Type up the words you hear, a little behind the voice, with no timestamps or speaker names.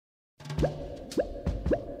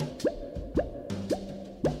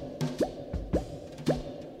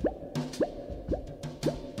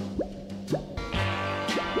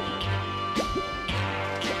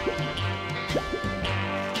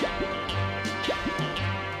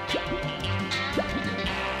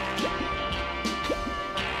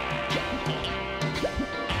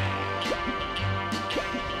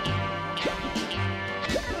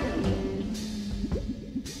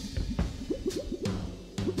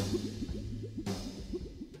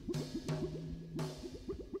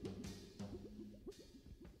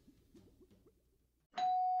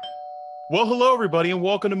Well, hello, everybody, and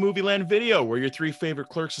welcome to Movieland Video, where your three favorite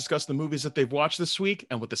clerks discuss the movies that they've watched this week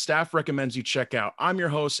and what the staff recommends you check out. I'm your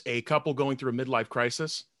host, a couple going through a midlife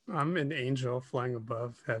crisis. I'm an angel flying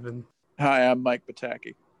above heaven. Hi, I'm Mike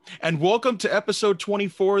Pataki. And welcome to episode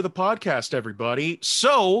 24 of the podcast, everybody.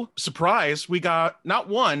 So, surprise, we got not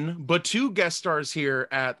one, but two guest stars here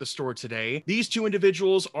at the store today. These two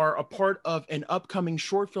individuals are a part of an upcoming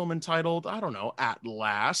short film entitled, I don't know, At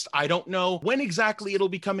Last. I don't know when exactly it'll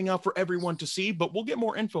be coming out for everyone to see, but we'll get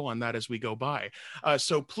more info on that as we go by.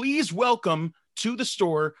 So please welcome to the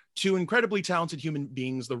store two incredibly talented human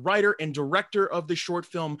beings, the writer and director of the short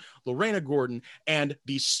film, Lorena Gordon, and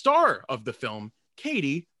the star of the film,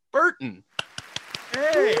 Katie Burton.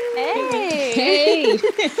 Hey. Hey.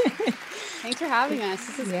 Thanks for having us.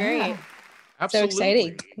 This is great. Absolutely. So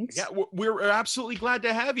exciting. Thanks. Yeah, we're absolutely glad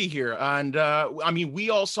to have you here. And I mean, we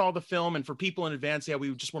all saw the film, and for people in advance,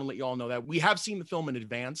 we just want to let you all know that we have seen the film in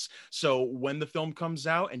advance. So when the film comes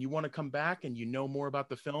out and you want to come back and you know more about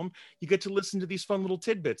the film, you get to listen to these fun little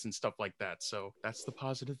tidbits and stuff like that. So that's the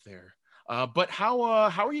positive there. But how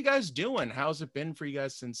are you guys doing? How's it been for you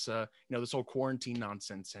guys since this whole quarantine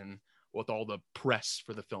nonsense and with all the press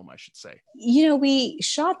for the film, I should say? You know, we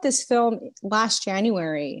shot this film last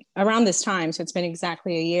January around this time, so it's been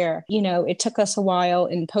exactly a year. You know, it took us a while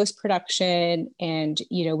in post-production, and,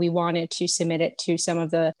 you know, we wanted to submit it to some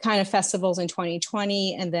of the kind of festivals in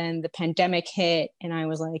 2020, and then the pandemic hit, and I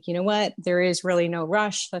was like, you know what, there is really no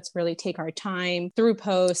rush. Let's really take our time through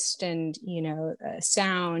post and,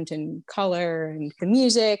 sound and color and the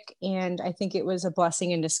music. And I think it was a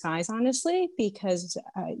blessing in disguise, honestly, because,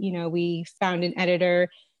 we found an editor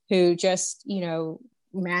who just,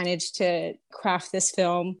 managed to craft this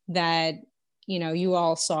film that, you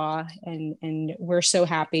all saw, and we're so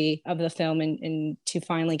happy of the film and to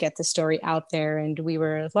finally get the story out there. And we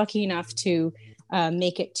were lucky enough to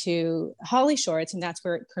make it to Holly Shorts, and that's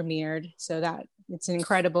where it premiered. So that it's an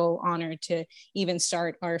incredible honor to even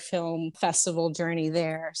start our film festival journey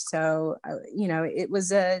there. So, it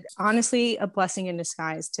was honestly a blessing in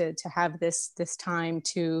disguise to have this time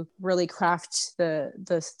to really craft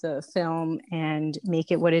the film and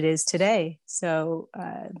make it what it is today. So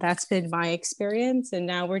that's been my experience. And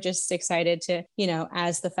now we're just excited to,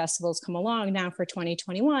 as the festivals come along now for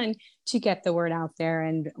 2021, to get the word out there.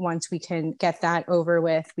 And once we can get that over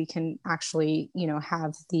with, we can actually,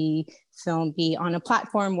 have the film be on a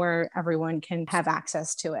platform where everyone can have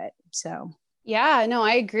access to it. So, yeah, no,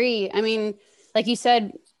 I agree. I mean, like you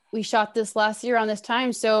said, we shot this last year on this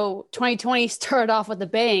time. So 2020 started off with a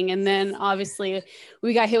bang. And then obviously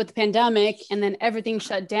we got hit with the pandemic and then everything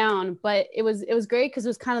shut down. But it was great because it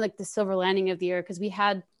was kind of like the silver lining of the year because we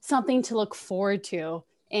had something to look forward to.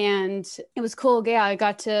 And it was cool. Yeah, I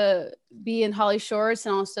got to be in Holly Shorts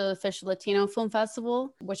and also the Official Latino Film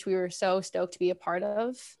Festival, which we were so stoked to be a part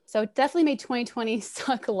of. So it definitely made 2020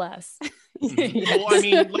 suck less. Well, I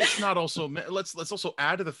mean, let's also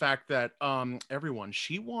add to the fact that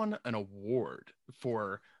she won an award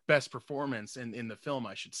for best performance in the film,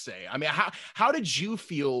 I should say. I mean, how did you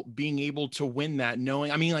feel being able to win that,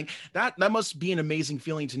 knowing, I mean, like that must be an amazing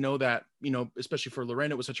feeling to know that, especially for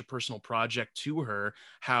Lorena, it was such a personal project to her,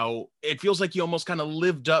 how it feels like you almost kind of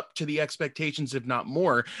lived up to the expectations, if not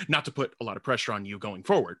more, not to put a lot of pressure on you going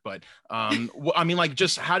forward. But I mean, like,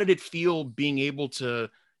 just how did it feel being able to,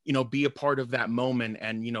 be a part of that moment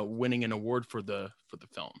and, winning an award for the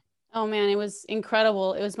film? Oh man, it was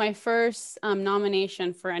incredible. It was my first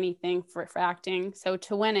nomination for anything for acting. So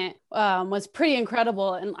to win it was pretty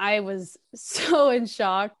incredible. And I was so in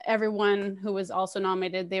shock. Everyone who was also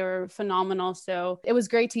nominated, they were phenomenal. So it was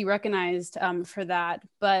great to be recognized for that.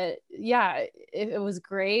 But yeah, it was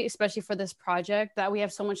great, especially for this project that we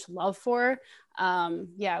have so much love for.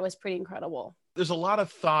 It was pretty incredible. There's a lot of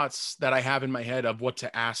thoughts that I have in my head of what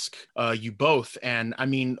to ask you both. And I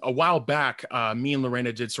mean, a while back, me and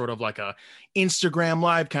Lorena did sort of like a Instagram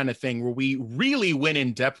live kind of thing where we really went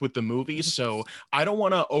in depth with the movie. So I don't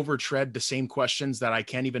want to overtread the same questions that I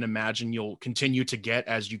can't even imagine you'll continue to get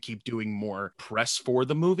as you keep doing more press for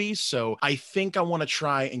the movie. So I think I want to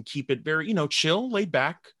try and keep it very, chill, laid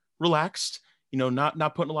back, relaxed.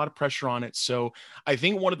 Not putting a lot of pressure on it. So I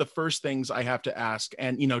think one of the first things I have to ask,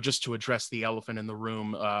 and, just to address the elephant in the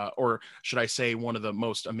room, or should I say one of the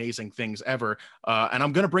most amazing things ever, and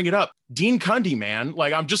I'm going to bring it up, Dean Cundey, man.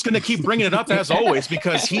 Like, I'm just going to keep bringing it up as always,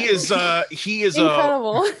 because he is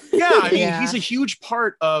incredible. He's a huge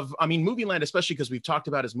part of, Movieland, especially because we've talked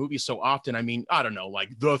about his movies so often. I mean, I don't know,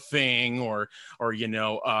 like The Thing or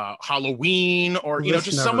Halloween, or,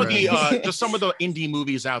 just some of the indie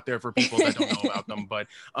movies out there for people that don't know know about them. But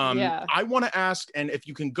Yeah. I want to ask, and if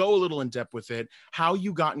you can go a little in depth with it, how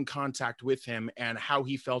you got in contact with him and how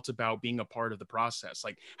he felt about being a part of the process.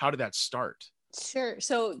 Like, how did that start? Sure.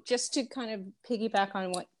 So just to kind of piggyback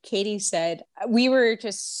on what Katie said, we were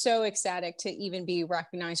just so ecstatic to even be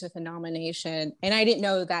recognized with a nomination. And I didn't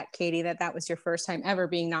know that, Katie, that was your first time ever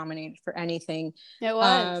being nominated for anything. It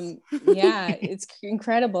was. Yeah, it's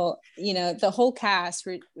incredible. You know, the whole cast,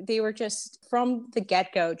 they were just from the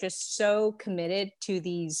get-go, just so committed to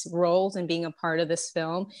these roles and being a part of this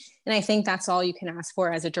film. And I think that's all you can ask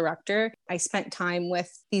for as a director. I spent time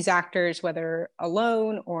with these actors, whether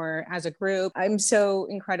alone or as a group. I'm so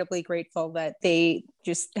incredibly grateful that they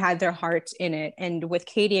just had their hearts in it. And with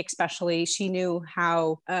Katie especially, she knew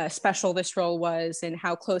how special this role was and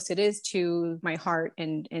how close it is to my heart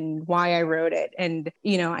and why I wrote it. And,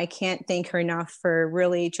 you know, I can't thank her enough for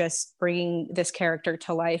really just bringing this character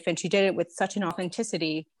to life. And she did it with such an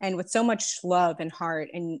authenticity and with so much love and heart.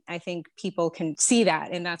 And I think people can see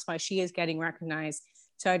that. And that's why she is getting recognized.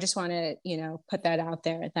 So I just want to, you know, put that out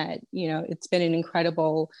there that, you know, it's been an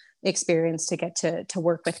incredible experience to get to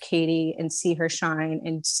work with Katie and see her shine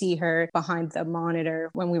and see her behind the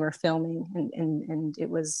monitor when we were filming. And it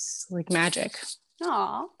was like magic.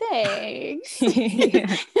 Aw, thanks.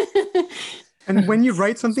 Yeah. And when you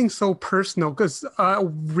write something so personal, because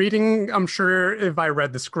reading, I'm sure if I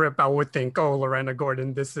read the script, I would think, oh, Lorena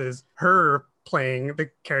Gordon, this is her playing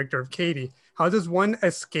the character of Katie. How does one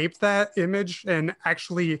escape that image and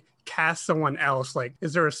actually cast someone else? Like,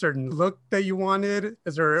 is there a certain look that you wanted?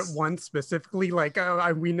 Is there one specifically? Like,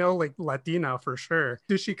 we know like Latina for sure.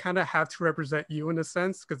 Does she kind of have to represent you in a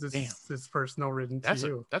sense? Because it's personal written to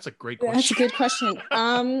you. That's a great question. That's a good question.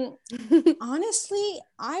 Honestly,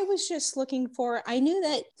 I was just looking for, I knew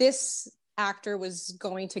that this actor was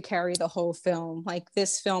going to carry the whole film. Like,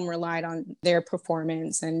 this film relied on their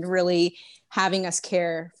performance and really having us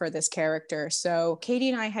care for this character. So Katie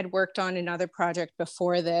and I had worked on another project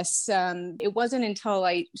before this. It wasn't until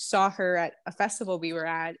I saw her at a festival we were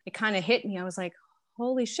at, it kind of hit me. I was like,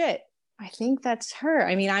 holy shit, I think that's her.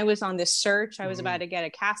 I mean, I was on this search. I was about to get a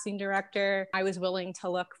casting director. I was willing to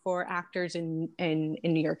look for actors in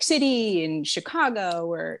New York City, in Chicago,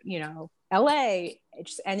 or, you know, LA,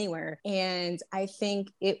 just anywhere. And I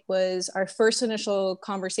think it was our first initial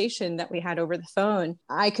conversation that we had over the phone.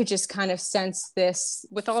 I could just kind of sense this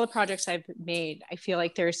with all the projects I've made. I feel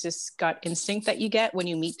like there's this gut instinct that you get when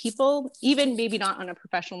you meet people, even maybe not on a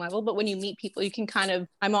professional level, but when you meet people, you can kind of,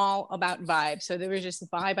 I'm all about vibe. So there was just a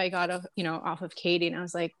vibe I got, off of Katie. And I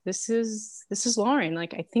was like, this is Lauren.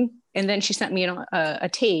 Like, I think, and then she sent me a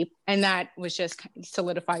tape, and that was just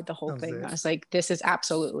solidified the whole thing. I was like, this is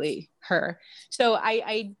absolutely her. So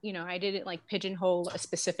I didn't like pigeonhole a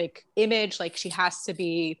specific image. Like, she has to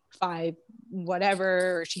be 5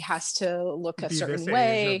 whatever, or she has to look a certain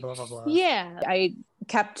way. Blah, blah, blah. Yeah. I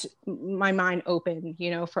kept my mind open,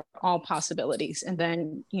 for all possibilities. And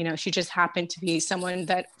then, she just happened to be someone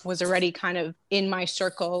that was already kind of in my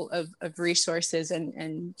circle of resources.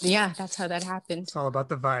 And yeah, that's how that happened. It's all about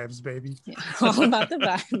the vibes, baby. Yeah, all about the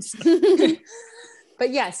vibes.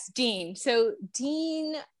 But yes, Dean. So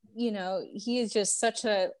Dean, he is just such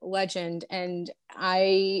a legend. And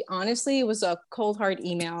I honestly, it was a cold hard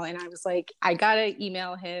email. And I was like, I gotta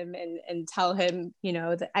email him and tell him,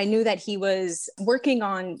 that I knew that he was working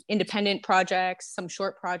on independent projects, some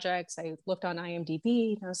short projects. I looked on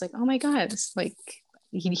IMDb and I was like, oh my God, it's like,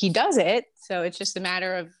 he does it. So it's just a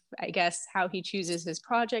matter of, I guess, how he chooses his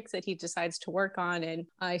projects that he decides to work on. And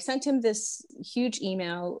I sent him this huge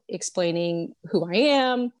email explaining who I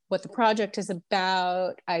am, what the project is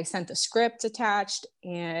about. I sent the script attached,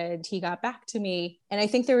 and he got back to me. And I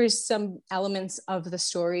think there was some elements of the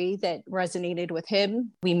story that resonated with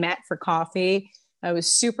him. We met for coffee. I was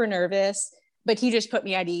super nervous, but he just put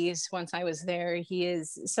me at ease once I was there. He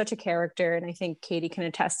is such a character. And I think Katie can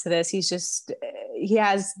attest to this. He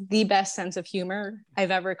has the best sense of humor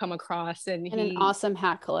I've ever come across. And an awesome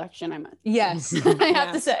hat collection, I meant. Yes. I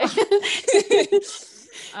have to say.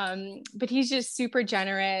 But he's just super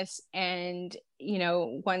generous. And,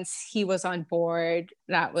 once he was on board,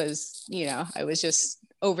 that was, I was just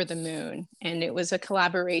over the moon. And it was a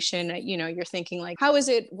collaboration. You're thinking like, how is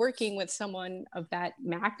it working with someone of that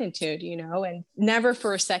magnitude, and never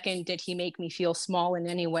for a second did he make me feel small in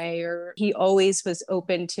any way, or he always was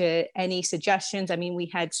open to any suggestions. I mean, we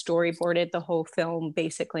had storyboarded the whole film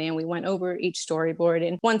basically, and we went over each storyboard.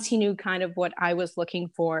 And once he knew kind of what I was looking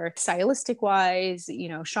for, stylistic wise,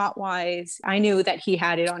 shot wise, I knew that he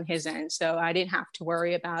had it on his end. So I didn't have to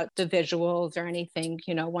worry about the visuals or anything.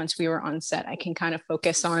 Once we were on set, I can kind of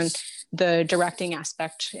focus on the directing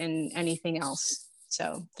aspect and anything else.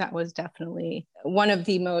 So that was definitely one of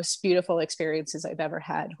the most beautiful experiences I've ever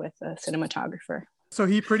had with a cinematographer. So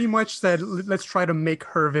he pretty much said, let's try to make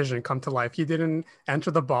her vision come to life. He didn't enter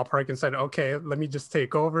the ballpark and said, okay, let me just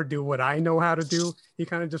take over, do what I know how to do. He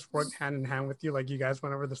kind of just worked hand in hand with you. Like you guys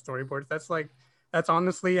went over the storyboards. That's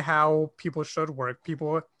honestly how people should work.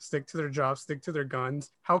 People stick to their jobs, stick to their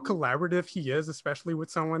guns. How collaborative he is, especially with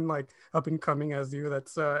someone like up and coming as you.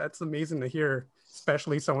 That's amazing to hear,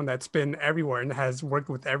 especially someone that's been everywhere and has worked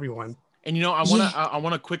with everyone. And, you know, I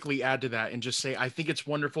want to quickly add to that and just say, I think it's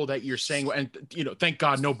wonderful that you're saying, and, you know, thank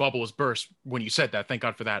God no bubble has burst when you said that. Thank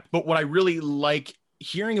God for that. But what I really like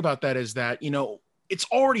hearing about that is that, you know, it's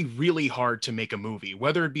already really hard to make a movie,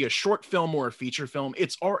 whether it be a short film or a feature film.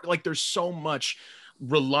 It's like there's so much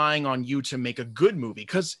relying on you to make a good movie,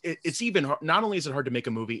 because it's even not only is it hard to make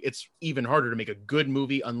a movie, it's even harder to make a good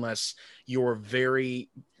movie unless you're very,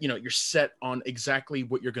 you know, you're set on exactly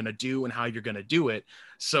what you're going to do and how you're going to do it.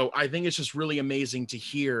 So I think it's just really amazing to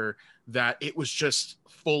hear that it was just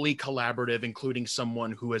fully collaborative, including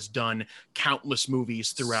someone who has done countless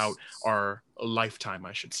movies throughout our lifetime,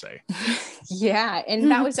 I should say. Yeah. And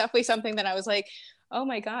that was definitely something that I was like, oh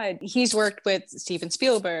my God, he's worked with Steven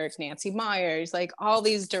Spielberg, Nancy Meyers, like all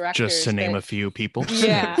these directors. Just to name a few people.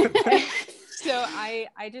 Yeah. So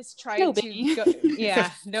I just tried no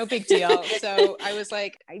big deal. So I was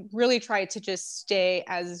like, I really tried to just stay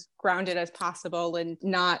as grounded as possible and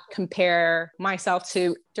not compare myself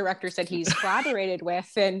to directors that he's collaborated with.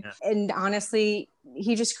 And honestly,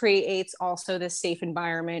 he just creates also this safe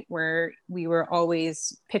environment where we were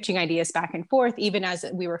always pitching ideas back and forth. Even as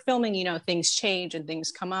we were filming, you know, things change and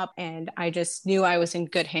things come up, and I just knew I was in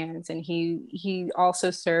good hands. And he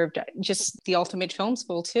also served just the ultimate film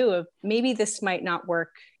school too, of maybe this might not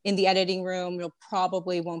work in the editing room. You'll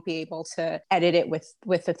probably won't be able to edit it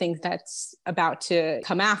with the things that's about to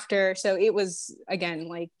come after. So it was, again,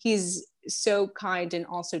 like he's so kind and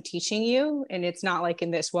also teaching you. And it's not like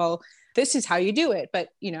in this, well, this is how you do it, but,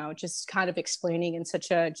 you know, just kind of explaining in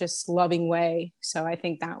such a just loving way. So I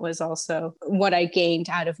think that was also what I gained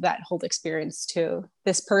out of that whole experience too.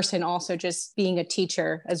 This person also just being a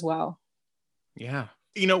teacher as well. Yeah.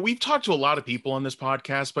 You know, we've talked to a lot of people on this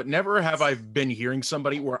podcast, but never have I been hearing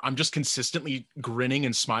somebody where I'm just consistently grinning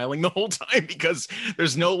and smiling the whole time, because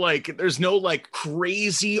there's no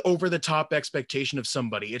crazy over the top expectation of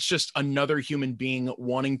somebody. It's just another human being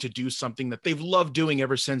wanting to do something that they've loved doing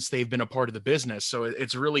ever since they've been a part of the business. So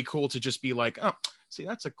it's really cool to just be like, oh, see,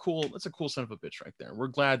 that's a cool son of a bitch right there. We're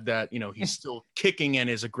glad that, you know, he's still kicking and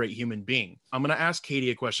is a great human being. I'm going to ask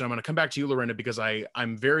Katie a question. I'm going to come back to you, Lorena, because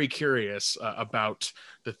I'm very curious about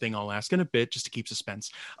the thing I'll ask in a bit, just to keep suspense.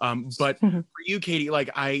 But for you, Katie, like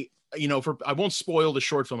I won't spoil the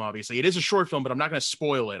short film, obviously. It is a short film, but I'm not going to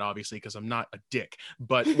spoil it, obviously, because I'm not a dick.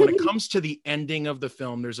 But when it comes to the ending of the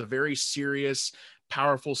film, there's a very serious,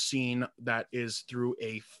 powerful scene that is through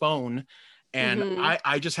a phone. And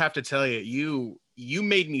I just have to tell you, you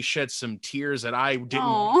made me shed some tears that I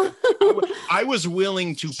didn't. I was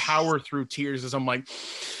willing to power through tears as I'm like,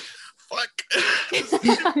 fuck.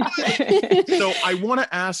 So I want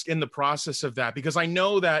to ask, in the process of that, because I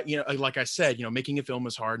know that, you know, like I said, you know, making a film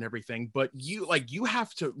is hard and everything, but you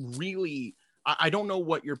have to really, I don't know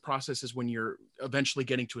what your process is when you're eventually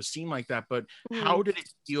getting to a scene like that, but how did it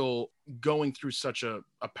feel going through such a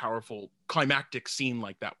powerful climactic scene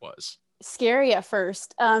like that was? Scary at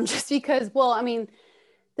first, just because, well, I mean,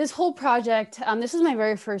 this whole project, this is my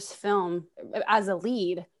very first film as a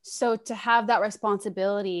lead. So to have that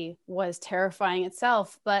responsibility was terrifying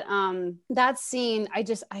itself. But that scene,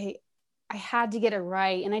 I had to get it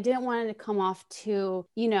right. And I didn't want it to come off to,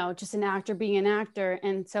 you know, just an actor being an actor.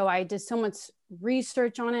 And so I did so much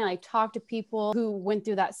research on it. I talked to people who went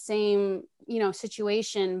through that same, you know,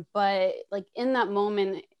 situation. But like in that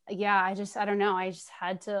moment, yeah, I don't know. I just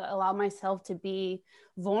had to allow myself to be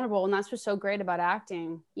vulnerable. And that's what's so great about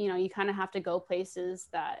acting. You know, you kind of have to go places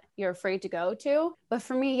that you're afraid to go to. But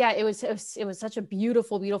for me, yeah, it was such a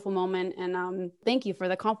beautiful, beautiful moment. And thank you for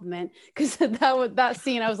the compliment, because that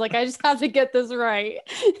scene, I was like, I just have to get this right.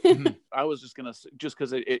 I was just going to, just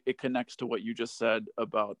because it connects to what you just said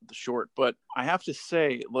about the short, but I have to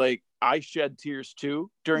say, like, I shed tears too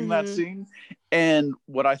during that scene. And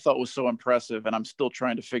what I thought was so impressive, and I'm still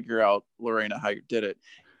trying to figure out, Lorena, how you did it,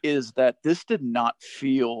 is that this did not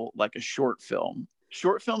feel like a short film.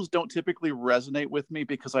 Short films don't typically resonate with me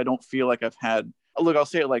because I don't feel like I've had, look, I'll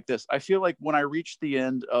say it like this. I feel like when I reach the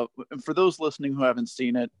end of, and for those listening who haven't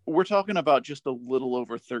seen it, we're talking about just a little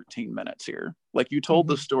over 13 minutes here. Like, you told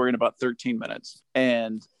the story in about 13 minutes,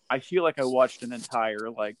 and I feel like I watched an entire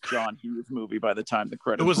like John Hughes movie by the time the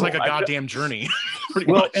credits. It was like a rolled. goddamn journey.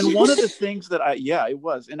 Well, and one of the things that it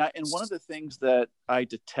was, and one of the things that I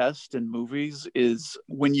detest in movies is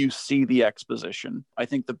when you see the exposition. I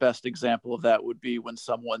think the best example of that would be when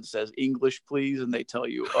someone says English, please, and they tell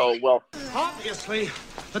you, oh, well. Obviously,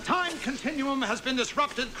 the time continuum has been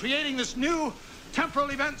disrupted, creating this new temporal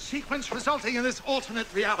event sequence resulting in this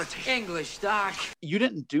alternate reality. English, Doc. You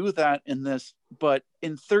didn't do that in this, but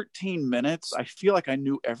in 13 minutes, I feel like I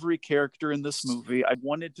knew every character in this movie. I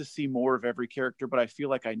wanted to see more of every character, but I feel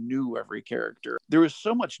like I knew every character. There was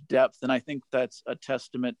so much depth, and I think that's a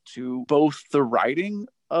testament to both the writing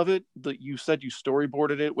of it, that you said you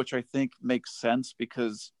storyboarded it, which I think makes sense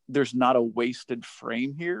because there's not a wasted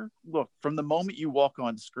frame here. Look, from the moment you walk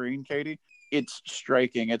on screen, Katie, it's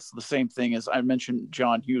striking. It's the same thing as I mentioned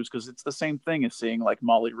John Hughes, because it's the same thing as seeing like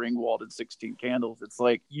Molly Ringwald in 16 Candles. It's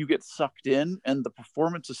like you get sucked in, and the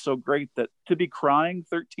performance is so great that to be crying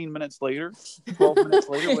 13 minutes later, 12 minutes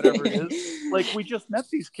later, whatever it is, like we just met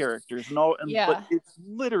these characters and all, and but it's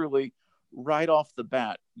literally right off the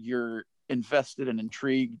bat, you're invested and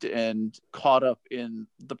intrigued and caught up in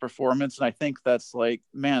the performance. And I think that's like,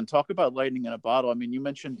 man, talk about lightning in a bottle. I mean, you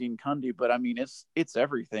mentioned Dean Cundey, but I mean, it's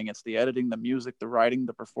everything. It's the editing, the music, the writing,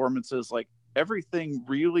 the performances, like everything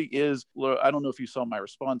really is. I don't know if you saw my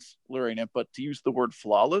response, Lorena, but to use the word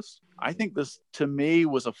flawless, I think this to me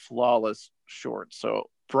was a flawless short. So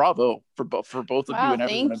bravo for both of you and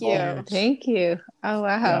everyone involved. Thank you. Oh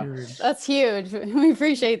wow, that's huge. We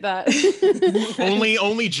appreciate that.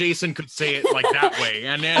 only Jason could say it like that way,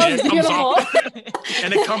 and then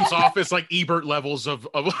it comes off as like Ebert levels of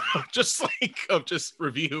just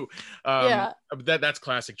review. That's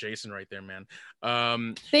classic Jason right there, man.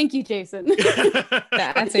 Thank you, Jason.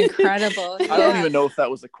 That's incredible. I don't even know if that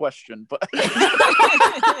was a question, but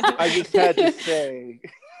I just had to say.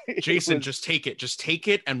 Jason, just take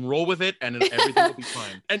it and roll with it, and everything will be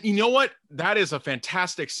fine. And you know what? That is a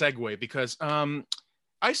fantastic segue, because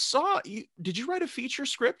I saw you. Did you write a feature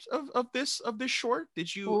script of this short?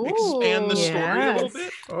 Did you expand the story a little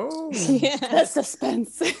bit? Oh, the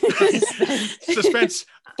suspense. Suspense.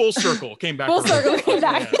 Full circle came back.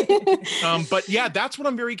 Yeah. But yeah, that's what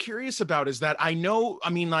I'm very curious about. Is that I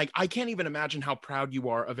mean, like, I can't even imagine how proud you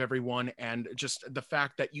are of everyone, and just the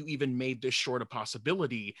fact that you even made this short a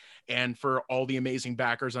possibility. And for all the amazing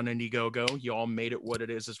backers on Indiegogo, you all made it what it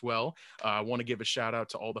is as well. I want to give a shout out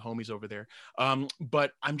to all the homies over there.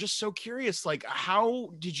 But I'm just so curious, like,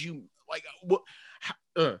 how did you like what?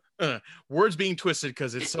 Words being twisted,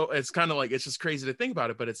 because it's kind of like, it's just crazy to think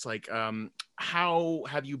about it, but it's like, how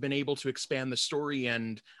have you been able to expand the story?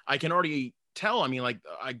 And I can already tell, I mean, like,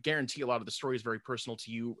 I guarantee a lot of the story is very personal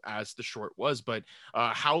to you, as the short was, but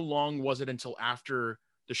how long was it until after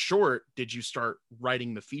the short did you start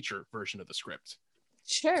writing the feature version of the script?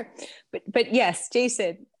 Sure, but yes,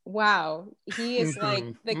 Jason, wow, he is like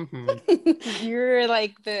you're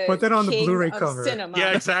like the put that on the Blu-ray cover. Cinema.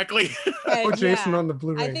 Yeah, exactly. Put Jason on the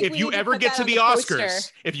Blu-ray. If you ever get to the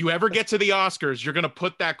Oscars, you're gonna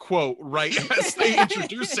put that quote right as they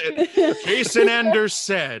introduce it. Jason Enders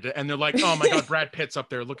said, and they're like, "Oh my God, Brad Pitt's up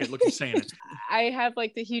there. Look, he's saying it." I have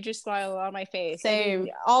like the hugest smile on my face. Same. I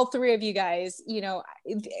mean, all three of you guys, you know,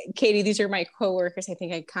 Katie, these are my coworkers. I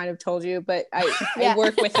think I kind of told you, but I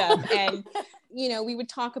work with them, and you know, we would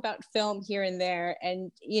talk about film here and there, and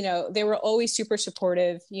you know, they were always super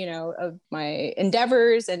supportive, you know, of my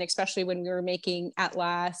endeavors, and especially when we were making At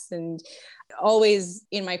Last, and always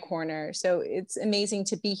in my corner. So it's amazing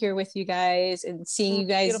to be here with you guys and seeing you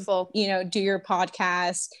guys, beautiful, you know, do your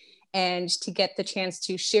podcast, and to get the chance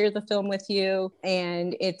to share the film with you.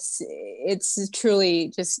 And it's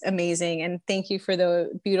truly just amazing. And thank you for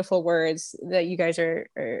the beautiful words that you guys are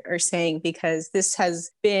saying, because this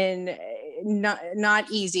has been not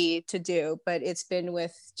easy to do, but it's been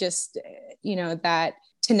with just, you know, that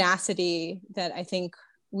tenacity that I think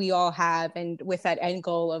we all have, and with that end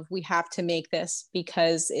goal of, we have to make this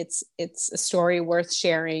because it's a story worth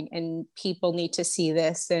sharing, and people need to see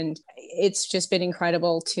this. And it's just been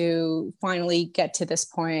incredible to finally get to this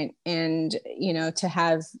point, and you know, to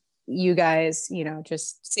have you guys, you know,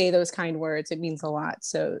 just say those kind words. It means a lot.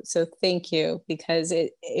 So thank you, because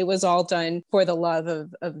it was all done for the love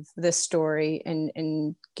of this story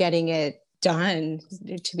and getting it done,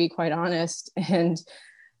 to be quite honest. And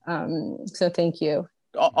so thank you.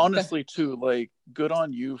 Honestly too, like, good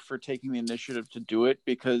on you for taking the initiative to do it,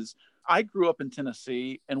 because I grew up in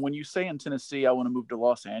Tennessee, and when you say in Tennessee, I want to move to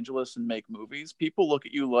Los Angeles and make movies, people look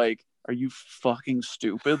at you like, are you fucking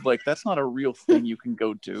stupid? Like, that's not a real thing you can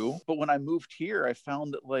go do. But when I moved here, I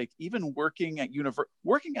found that, like, even working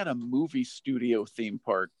at a movie studio theme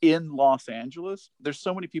park in Los Angeles, there's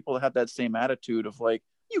so many people that have that same attitude of like,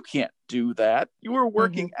 you can't do that. You were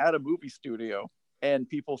working at a movie studio. And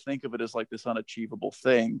people think of it as like this unachievable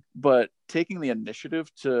thing, but taking the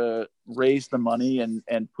initiative to raise the money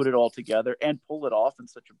and put it all together and pull it off in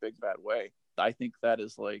such a big bad way, I think that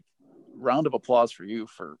is like round of applause for you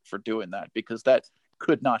for doing that, because that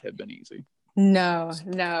could not have been easy. No,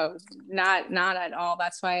 not at all.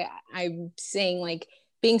 That's why I'm saying, like,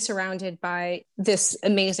 being surrounded by this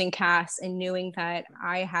amazing cast and knowing that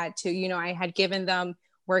I had to, you know, I had given them,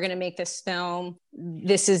 we're going to make this film,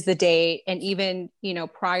 this is the date. And even, you know,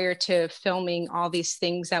 prior to filming all these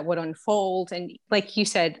things that would unfold. And like you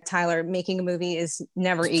said, Tyler, making a movie is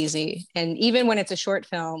never easy. And even when it's a short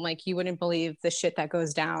film, like, you wouldn't believe the shit that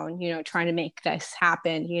goes down, you know, trying to make this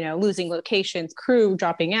happen, you know, losing locations, crew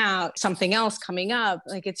dropping out, something else coming up.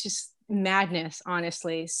 Like, it's just madness,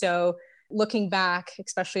 honestly. So looking back,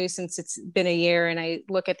 especially since it's been a year and I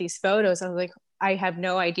look at these photos, I was like, I have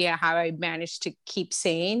no idea how I managed to keep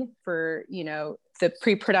sane for, you know, the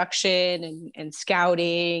pre-production and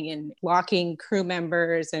scouting and locking crew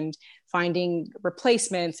members and finding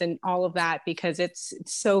replacements and all of that, because it's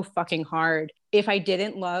so fucking hard. If I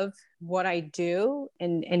didn't love what I do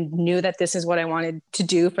and knew that this is what I wanted to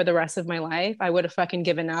do for the rest of my life, I would have fucking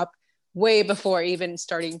given up way before even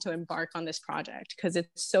starting to embark on this project, because it's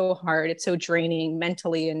so hard. It's so draining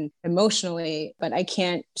mentally and emotionally, but I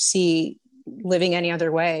can't see living any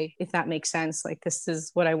other way, if that makes sense. Like, this is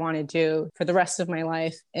what I want to do for the rest of my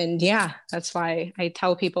life. And yeah, that's why I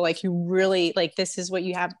tell people, like, you really, like, this is what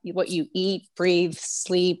you have, what you eat, breathe,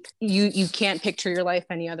 sleep. You can't picture your life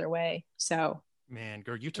any other way. So man,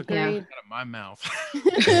 girl, you took the words out of my mouth.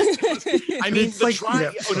 I mean,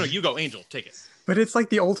 oh no, you go, Angel, take it. But it's like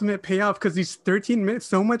the ultimate payoff, because these 13 minutes,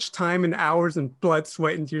 so much time and hours and blood,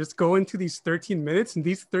 sweat, and you just go into these 13 minutes, and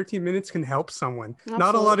these 13 minutes can help someone. Absolutely.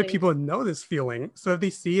 Not a lot of people know this feeling. So if they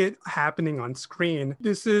see it happening on screen,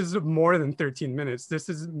 this is more than 13 minutes. This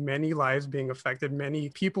is many lives being affected, many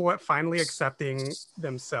people finally accepting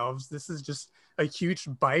themselves. This is just a huge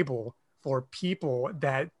Bible for people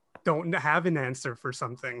that don't have an answer for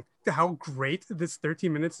something. How great this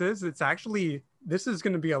 13 minutes is, it's actually, this is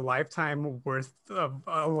going to be a lifetime worth of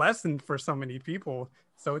a lesson for so many people.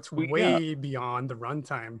 So it's way beyond the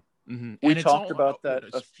runtime. Mm-hmm. We talked about that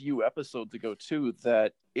a few episodes ago too,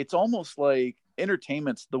 that it's almost like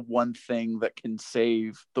entertainment's the one thing that can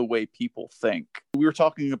save the way people think. We were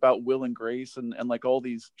talking about Will and Grace and like all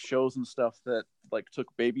these shows and stuff that like took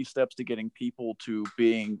baby steps to getting people to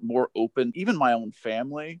being more open. Even my own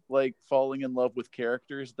family, like falling in love with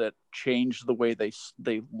characters that changed the way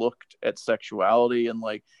they looked at sexuality and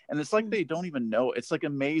it's like they don't even know. It's like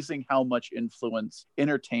amazing how much influence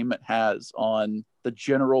entertainment has on the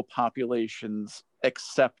general population's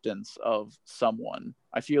acceptance of someone.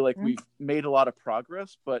 I feel like we've made a lot of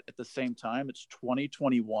progress, but at the same time, it's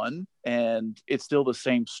 2021 and it's still the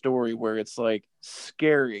same story where it's like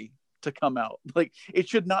scary to come out. Like, it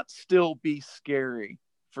should not still be scary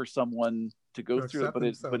for someone to go through it, but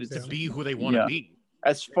it's to be who they want to be.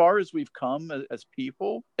 As far as we've come as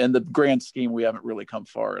people, in the grand scheme, we haven't really come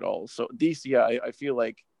far at all. So I feel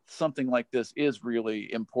like something like this is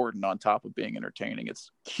really important on top of being entertaining.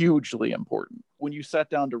 It's hugely important. When you sat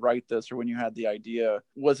down to write this, or when you had the idea,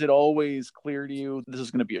 was it always clear to you this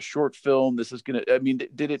is going to be a short film? This is going to, I mean,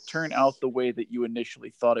 did it turn out the way that you initially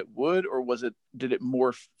thought it would, or did it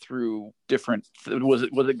morph through different, was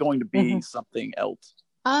it going to be something else?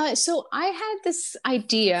 So I had this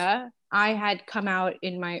idea. I had come out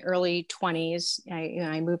in my early 20s.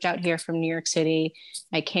 I moved out here from New York City.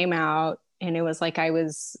 I came out, and it was like I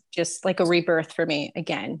was just like a rebirth for me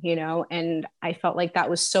again, you know, and I felt like that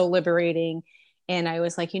was so liberating. And I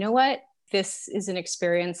was like, you know what? This is an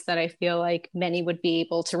experience that I feel like many would be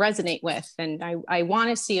able to resonate with. And I want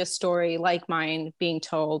to see a story like mine being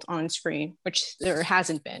told on screen, which there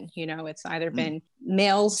hasn't been. You know, it's either been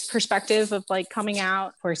male's perspective of like coming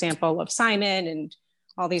out, for example, of Simon and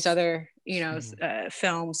all these other, you know,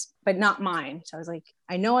 films, but not mine. So I was like,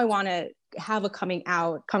 I know I want to have a coming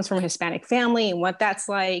out, comes from a Hispanic family and what that's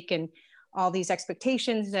like, and all these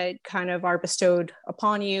expectations that kind of are bestowed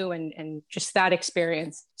upon you, and just that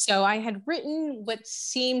experience. So I had written what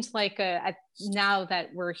seemed like now that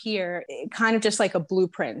we're here, kind of just like a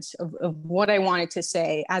blueprint of what I wanted to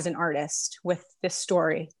say as an artist with this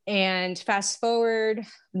story. And fast forward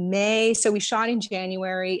May, so we shot in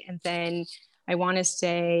January, and then I want to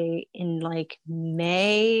say in like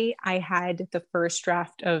May, I had the first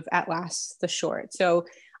draft of At Last, the short. So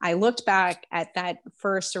I looked back at that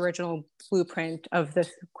first original blueprint of the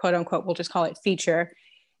quote unquote, we'll just call it feature.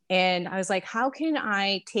 And I was like, how can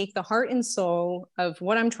I take the heart and soul of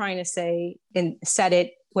what I'm trying to say and set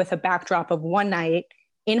it with a backdrop of one night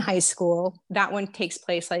in high school? That one takes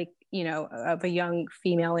place like, you know, of a young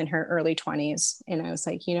female in her early 20s. And I was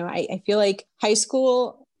like, you know, I feel like high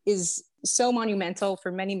school is so monumental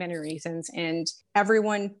for many, many reasons. And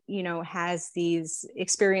everyone, you know, has these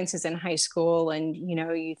experiences in high school, and, you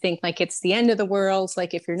know, you think like it's the end of the world.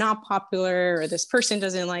 Like if you're not popular or this person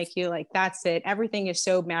doesn't like you, like that's it. Everything is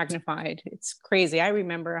so magnified. It's crazy. I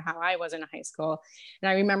remember how I was in high school, and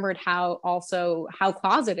I remembered how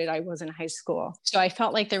closeted I was in high school. So I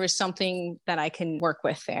felt like there was something that I can work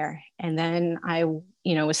with there. And then I,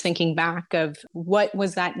 you know, was thinking back of what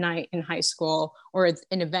was that night in high school or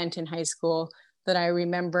an event in high school that I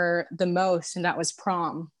remember the most, and that was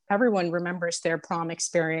prom. Everyone remembers their prom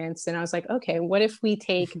experience. And I was like, okay, what if we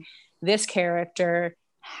take this character,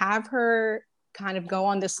 have her kind of go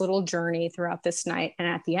on this little journey throughout this night, and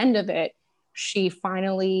at the end of it, she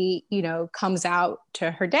finally, you know, comes out to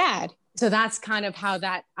her dad. So that's kind of how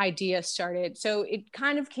that idea started. So it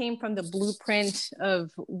kind of came from the blueprint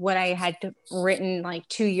of what I had written like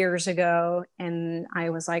 2 years ago. And I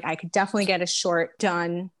was like, I could definitely get a short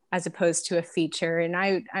done as opposed to a feature. And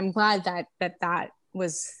I'm glad that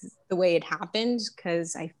was the way it happened,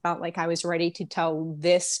 because I felt like I was ready to tell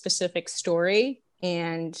this specific story.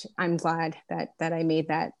 And I'm glad that I made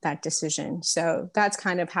that decision. So that's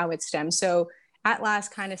kind of how it stems. So At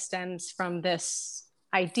Last kind of stems from this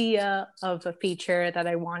idea of a feature that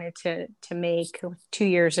I wanted to make 2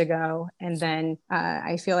 years ago. And then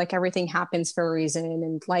I feel like everything happens for a reason,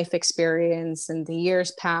 and life experience, and the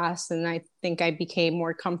years pass. And I think I became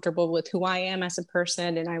more comfortable with who I am as a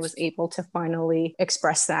person. And I was able to finally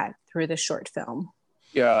express that through the short film.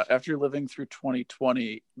 Yeah, after living through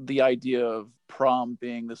 2020, the idea of prom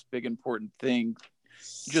being this big important thing,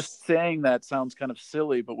 just saying that sounds kind of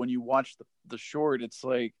silly, but when you watch the short, it's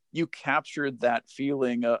like you captured that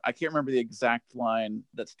feeling. I can't remember the exact line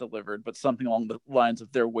that's delivered, but something along the lines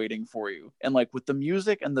of "they're waiting for you." And like with the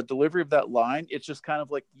music and the delivery of that line, it's just kind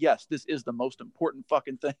of like, yes, this is the most important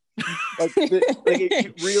fucking thing.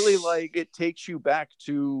 It really, like, it takes you back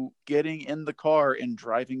to getting in the car and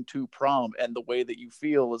driving to prom, and the way that you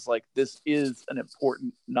feel is like, this is an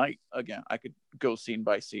important night. Again, I could go scene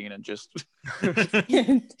by scene and just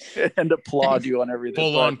and applaud you on everything.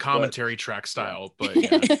 Full on commentary track style, but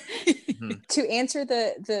yeah. To answer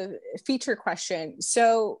the feature question,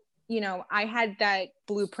 so, you know, I had that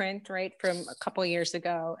blueprint right from a couple of years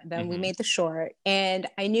ago, and then we made the short, and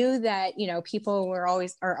I knew that, you know, people are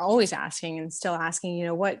always asking and still asking, you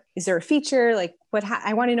know, what is there a feature, like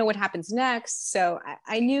I want to know what happens next. So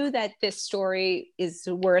I knew that this story is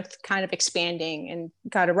worth kind of expanding, and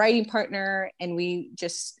got a writing partner, and we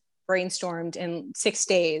just brainstormed in 6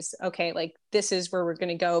 days. Okay, like this is where we're going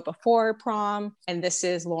to go before prom, and this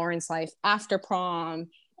is Lauren's life after prom,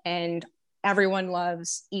 and everyone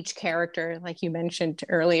loves each character, like you mentioned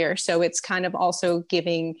earlier. So it's kind of also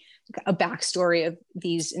giving a backstory of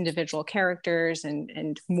these individual characters,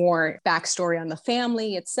 and more backstory on the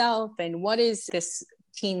family itself, and what is this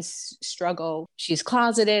teen's struggle. She's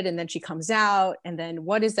closeted, and then she comes out, and then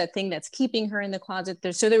what is that thing that's keeping her in the closet?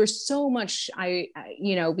 So there was so much we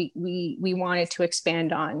wanted to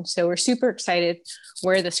expand on. So we're super excited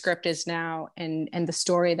where the script is now, and the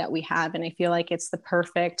story that we have, and I feel like it's the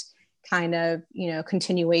perfect kind of, you know,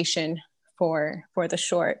 continuation for the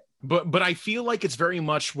short. But I feel like it's very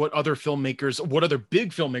much what other big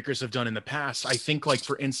filmmakers have done in the past. I think, like,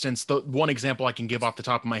 for instance, the one example I can give off the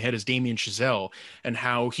top of my head is Damien Chazelle, and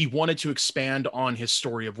how he wanted to expand on his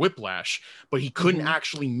story of Whiplash, but he couldn't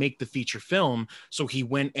actually make the feature film. So he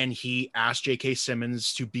went and he asked J.K.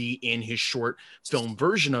 Simmons to be in his short film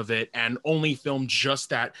version of it, and only filmed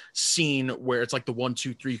just that scene where it's like the 1,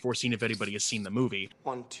 2, 3, 4 scene, if anybody has seen the movie.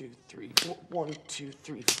 1, 2, 3, 4. 1, 2,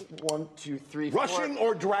 3, 4. 1, 2, 3, 4. Rushing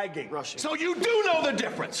or dragging? Rushing. So you do know the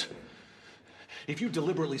difference. If you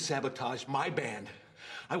deliberately sabotage my band,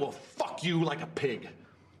 I will fuck you like a pig.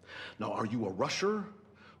 Now, are you a rusher,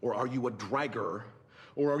 or are you a dragger,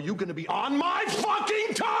 or are you going to be on my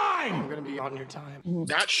fucking time? I'm going to be on your time.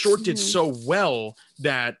 That short did so well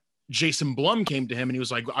that Jason Blum came to him and he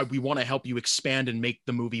was like, we want to help you expand and make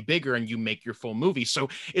the movie bigger, and you make your full movie. So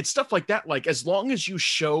it's stuff like that. Like, as long as you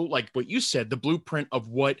show, like what you said, the blueprint of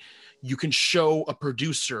what you can show a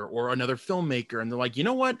producer or another filmmaker, and they're like, you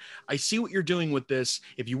know what, I see what you're doing with this.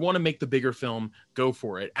 If you want to make the bigger film, go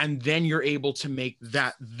for it. And then you're able to make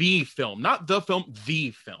that the film, not the film, the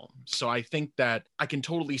film. So I think that I can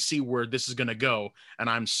totally see where this is going to go. And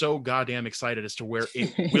I'm so goddamn excited as to where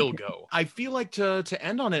it will go. I feel like to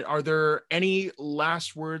end on it, are there any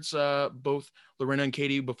last words, both Lorena and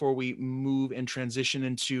Katie, before we move and transition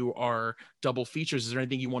into our double features? Is there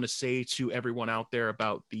anything you want to say to everyone out there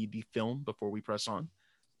about the film before we press on?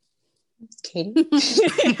 Katie? We've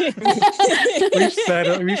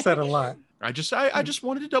said a lot. I just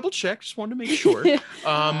wanted to double check. Just wanted to make sure.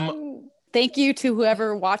 Thank you to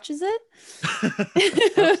whoever watches it.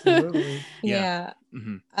 Absolutely. Yeah.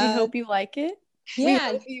 Mm-hmm. We hope you like it. Yeah. We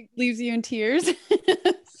hope it leaves you in tears.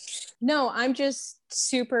 No, I'm just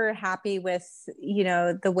super happy with,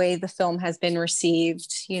 the way the film has been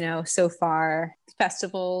received, so far.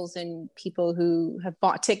 Festivals and people who have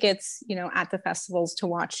bought tickets, at the festivals to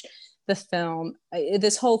watch the film.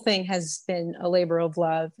 This whole thing has been a labor of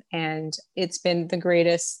love, and it's been the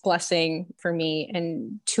greatest blessing for me.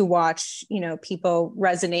 And to watch, people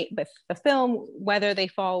resonate with the film, whether they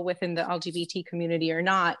fall within the LGBT community or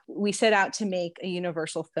not. We set out to make a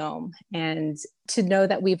universal film, and to know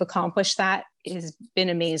that we've accomplished that has been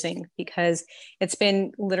amazing, because it's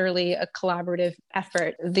been literally a collaborative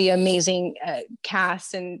effort. The amazing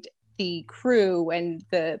cast and the crew and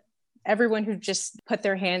everyone who just put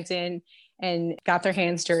their hands in and got their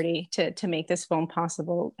hands dirty to make this film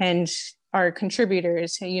possible. And our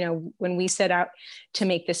contributors, when we set out to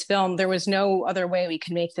make this film, there was no other way we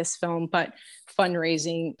could make this film but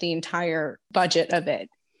fundraising the entire budget of it.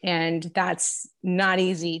 And that's not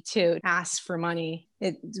easy to ask for money.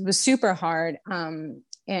 It was super hard.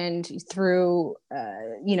 And through,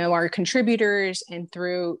 our contributors and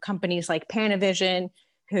through companies like Panavision,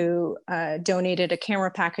 who donated a camera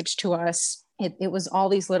package to us. It was all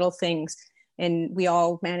these little things, and we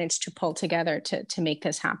all managed to pull together to make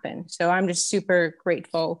this happen. So I'm just super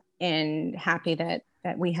grateful and happy that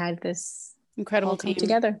we had this incredible team team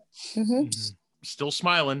together. Mm-hmm. Mm-hmm. Still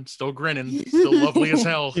smiling, still grinning, still lovely as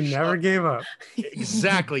hell. You never gave up.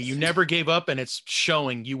 Exactly. You never gave up, and it's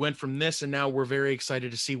showing. You went from this, and now we're very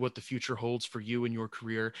excited to see what the future holds for you and your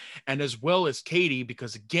career, and as well as Katie,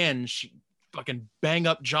 because again, she fucking bang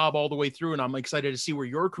up job all the way through, and I'm excited to see where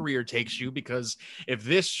your career takes you, because if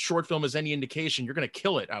this short film is any indication, you're gonna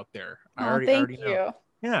kill it out there. I already know.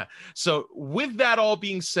 Yeah. So with that all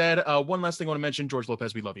being said, one last thing I want to mention, George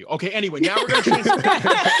Lopez, we love you. Okay. Anyway, now we're going to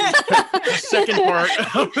the second part.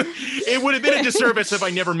 It would have been a disservice if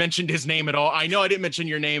I never mentioned his name at all. I know I didn't mention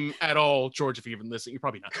your name at all, George, if you even listen. You're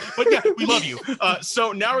probably not. But yeah, we love you.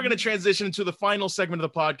 So now we're going to transition into the final segment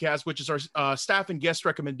of the podcast, which is our staff and guest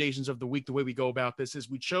recommendations of the week. The way we go about this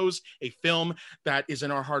is we chose a film that is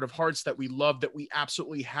in our heart of hearts, that we love, that we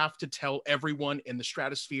absolutely have to tell everyone in the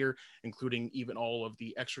stratosphere, including even all of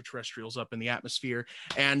the extraterrestrials up in the atmosphere.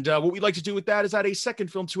 And what we like to do with that is add a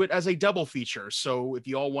second film to it as a double feature. So if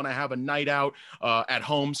you all want to have a night out at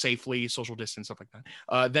home safely, social distance, stuff like that,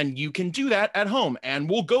 then you can do that at home. And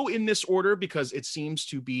we'll go in this order because it seems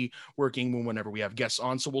to be working whenever we have guests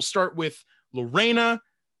on. So we'll start with Lorena,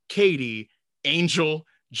 Katie, Angel,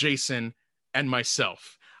 Jason, and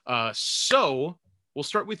myself. So we'll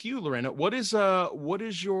start with you, Lorena. What is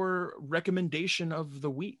your recommendation of the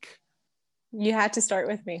week? You had to start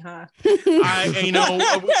with me, huh?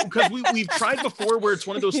 Because we've tried before where it's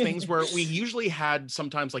one of those things where we usually had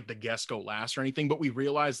sometimes like the guests go last or anything, but we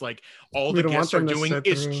realized like all the guests are doing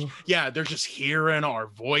is, they're just hearing our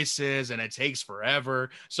voices and it takes forever.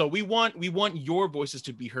 So we want your voices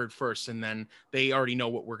to be heard first, and then they already know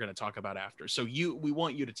what we're going to talk about after. So we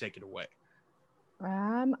want you to take it away.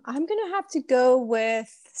 I'm going to have to go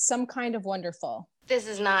with Some Kind of Wonderful. This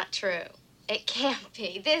is not true. It can't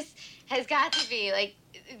be. This has got to be like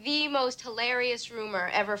the most hilarious rumor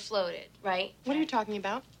ever floated, right? What are you talking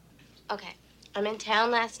about? Okay, I'm in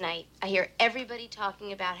town last night. I hear everybody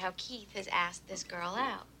talking about how Keith has asked this girl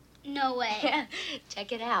out. No way.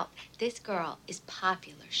 Check it out. This girl is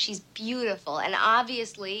popular. She's beautiful and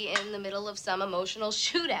obviously in the middle of some emotional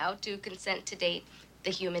shootout to consent to date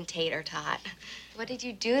the human tater tot. What did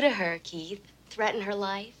you do to her, Keith? Threaten her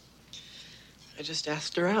life? I just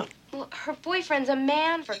asked her out. Well, her boyfriend's a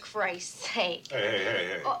man, for Christ's sake.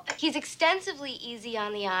 Hey. Oh, he's extensively easy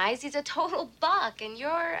on the eyes. He's a total buck, and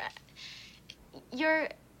you're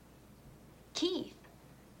Keith.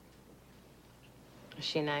 Is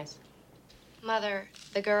she nice? Mother,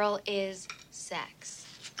 the girl is sex.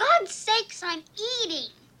 God's sakes, I'm eating.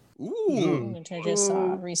 Ooh. Which I just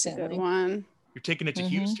saw Good recently. one. You're taking it to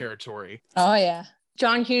Hughes territory. Oh yeah.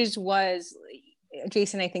 John Hughes was,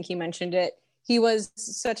 Jason, I think he mentioned it. He was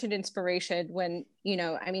such an inspiration when,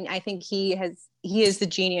 I mean, I think he is the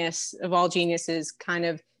genius of all geniuses, kind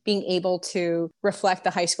of being able to reflect the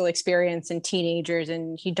high school experience in teenagers,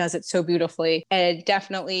 and he does it so beautifully. And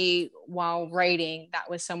definitely while writing, that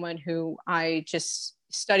was someone who I just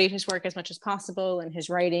studied his work as much as possible, and his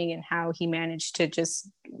writing and how he managed to just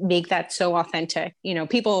make that so authentic.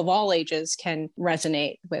 People of all ages can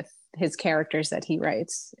resonate with his characters that he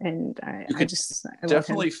writes, and I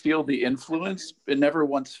definitely feel the influence. It never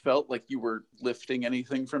once felt like you were lifting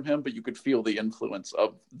anything from him, but you could feel the influence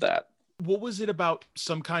of that. What was it about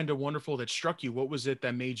Some Kind of Wonderful that struck you? What was it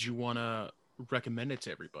that made you want to recommend it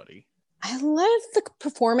to everybody? I love the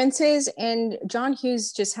performances, and John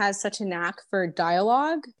Hughes just has such a knack for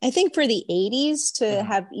dialogue. I think for the 80s to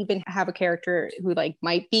have a character who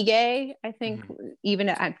might be gay, I think even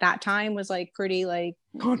at that time was pretty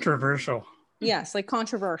controversial. Yes,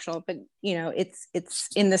 controversial, but it's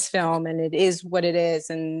in this film, and it is what it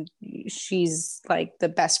is, and she's the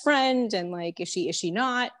best friend, and is she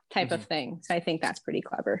not type of thing. So I think that's pretty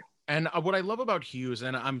clever. And what I love about Hughes,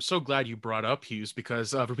 and I'm so glad you brought up Hughes,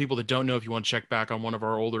 because for people that don't know, if you want to check back on one of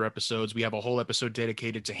our older episodes, we have a whole episode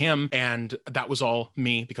dedicated to him. And that was all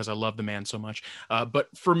me, because I love the man so much. But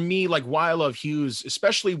for me, why I love Hughes,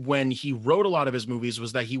 especially when he wrote a lot of his movies,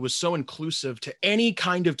 was that he was so inclusive to any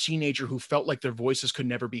kind of teenager who felt like their voices could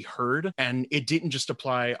never be heard. And it didn't just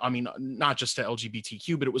apply, not just to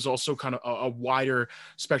LGBTQ, but it was also kind of a wider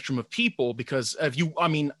spectrum of people. Because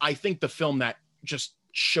I think the film that just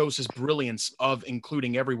shows his brilliance of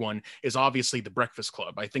including everyone is obviously The Breakfast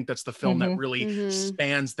Club. I think that's the film that really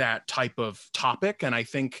spans that type of topic. And I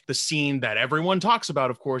think the scene that everyone talks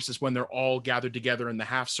about, of course, is when they're all gathered together in the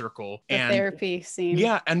half circle. The therapy scene.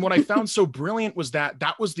 Yeah. And what I found so brilliant was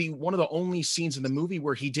that was one of the only scenes in the movie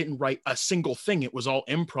where he didn't write a single thing. It was all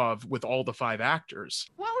improv with all the 5 actors.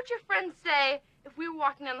 What would your friends say if we were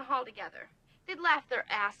walking down the hall together? They'd laugh their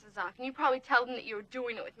asses off, and you'd probably tell them that you were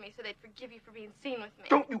doing it with me so they'd forgive you for being seen with me.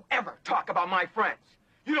 Don't you ever talk about my friends.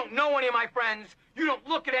 You don't know any of my friends, you don't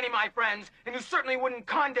look at any of my friends, and you certainly wouldn't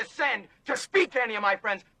condescend to speak to any of my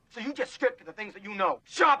friends. So you just stick to the things that you know.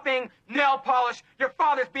 Shopping, nail polish, your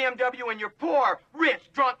father's BMW, and your poor, rich,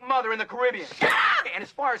 drunk mother in the Caribbean. And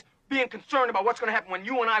as far as being concerned about what's going to happen when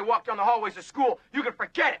you and I walk down the hallways of school, you can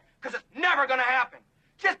forget it, because it's never going to happen.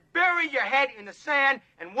 Just bury your head in the sand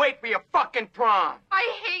and wait for your fucking prom.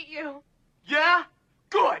 I hate you. Yeah?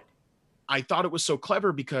 Good. I thought it was so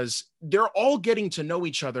clever because they're all getting to know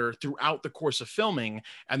each other throughout the course of filming,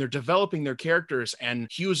 and they're developing their characters. And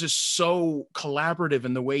Hughes is so collaborative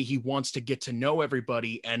in the way he wants to get to know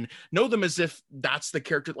everybody and know them as if that's the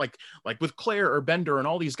character, like with Claire or Bender and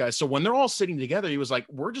all these guys. So when they're all sitting together, he was like,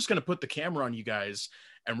 we're just going to put the camera on you guys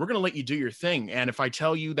and we're going to let you do your thing. And if I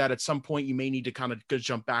tell you that at some point you may need to kind of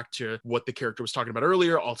jump back to what the character was talking about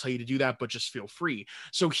earlier, I'll tell you to do that, but just feel free.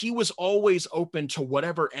 So he was always open to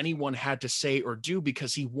whatever anyone had to say or do,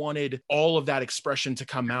 because he wanted all of that expression to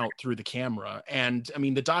come out through the camera. And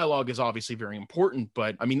the dialogue is obviously very important,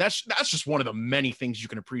 but that's just one of the many things you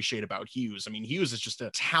can appreciate about Hughes. Hughes is just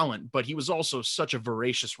a talent, but he was also such a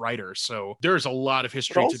voracious writer. So there's a lot of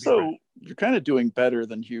history to be. You're kind of doing better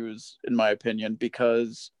than Hughes, in my opinion,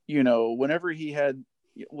 because, whenever he had,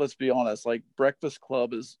 let's be honest, Breakfast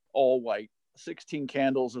Club is all white. 16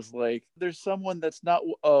 Candles is there's someone that's not,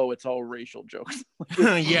 it's all racial jokes.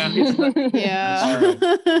 Yeah.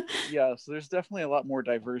 Yeah. So there's definitely a lot more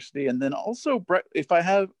diversity. And then also,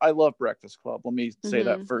 I love Breakfast Club. Let me say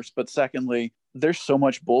that first. But secondly, there's so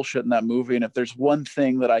much bullshit in that movie. And if there's one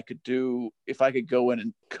thing that I could do, if I could go in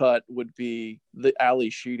and cut, would be the Ali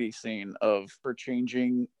Sheedy scene of her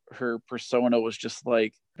changing her persona. Was just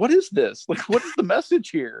what is this? What is the message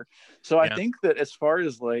here? So I think that as far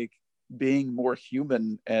as being more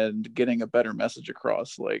human and getting a better message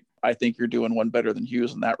across, I think you're doing one better than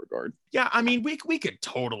Hughes in that regard. Yeah, we could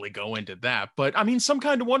totally go into that, but Some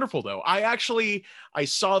Kind of Wonderful, though, I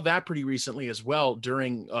saw that pretty recently as well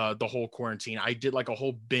during the whole quarantine. I did a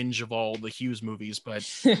whole binge of all the Hughes movies, but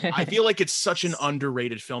I feel like it's such an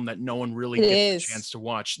underrated film that no one really gets a chance to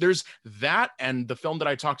watch. There's that, and the film that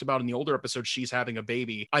I talked about in the older episode, She's Having a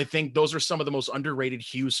Baby. I think those are some of the most underrated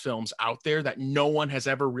Hughes films out there that no one has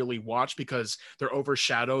ever really watched, because they're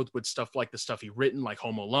overshadowed with stuff like the stuff he written, like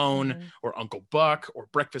Home Alone or Uncle Buck or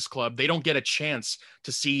Breakfast Club. They don't get a chance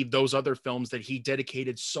to see those other films that he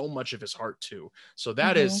dedicated so much of his heart to. So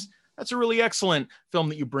that's a really excellent film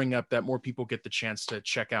that you bring up that more people get the chance to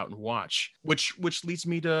check out and watch, which leads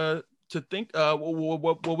me to to think.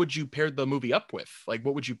 What would you pair the movie up with? Like,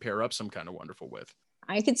 what would you pair up Some Kind of Wonderful with?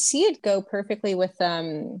 I could see it go perfectly with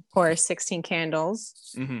or 16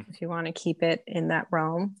 Candles, if you want to keep it in that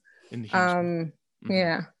realm. In the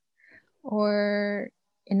Yeah. Or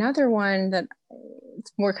another one that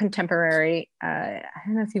it's more contemporary. I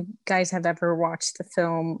don't know if you guys have ever watched the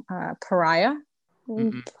film Pariah,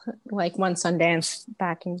 like One Sundance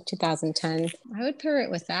back in 2010. I would pair it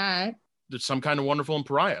with that. There's Some Kind of Wonderful and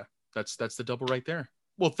Pariah. That's the double right there.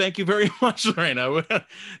 Well, thank you very much, Lorena.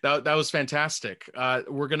 that was fantastic.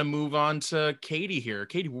 We're gonna move on to Katie here.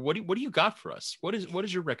 Katie, what do you got for us? What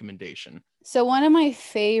is your recommendation? So one of my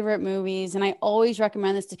favorite movies, and I always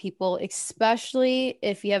recommend this to people, especially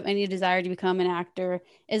if you have any desire to become an actor,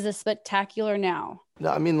 is The Spectacular Now. No,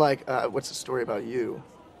 I mean, like, what's the story about you?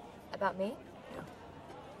 About me?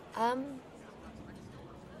 I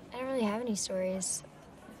don't really have any stories.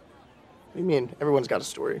 What do you mean? Everyone's got a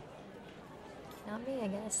story. Not me, I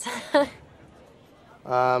guess.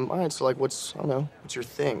 All right, so, like, what's your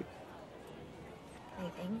thing?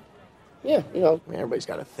 Anything? Yeah, I mean, everybody's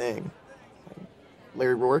got a thing.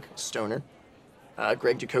 Larry Rourke, stoner.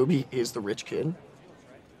 Greg Jacobi is the rich kid.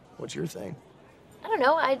 What's your thing? I don't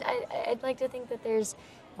know. I'd like to think that there's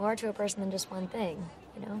more to a person than just one thing,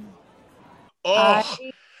 Oh.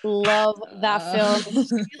 I love that film.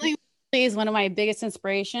 Really is one of my biggest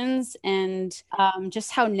inspirations, and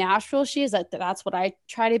just how natural she is. That's what I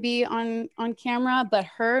try to be on camera. But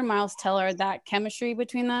her and Miles Teller, that chemistry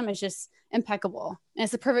between them is just impeccable. And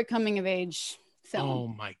it's a perfect coming of age film. Oh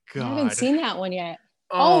my God. I haven't seen that one yet.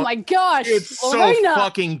 Oh my gosh. It's Lorena. so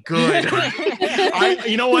fucking good.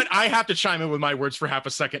 You know what? I have to chime in with my words for half a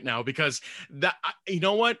second now, because you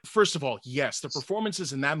know what? First of all, yes, the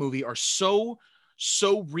performances in that movie are so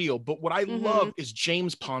real, but what I love is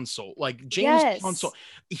James Ponsel. Like James Ponsel,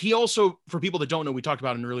 he also, for people that don't know, we talked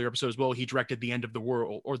about in an earlier episode as well, he directed The End of the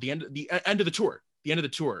World, or the end of the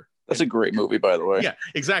tour. That's a great movie, by the way. Yeah,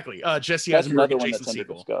 exactly. Jesse That's Eisenberg another and one Jason that's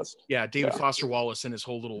Segel. underdiscussed. Yeah, David Foster Wallace and his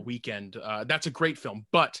whole little weekend. That's a great film.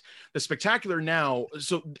 But The Spectacular Now,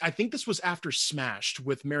 so I think this was after Smashed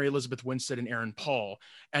with Mary Elizabeth Winstead and Aaron Paul,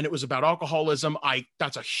 and it was about alcoholism.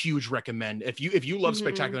 That's a huge recommend. If you love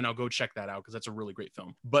Spectacular Now, go check that out, because that's a really great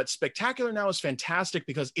film. But Spectacular Now is fantastic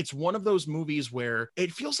because it's one of those movies where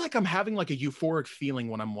it feels like I'm having like a euphoric feeling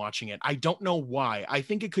when I'm watching it. I don't know why. I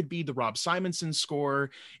think it could be the Rob Simonson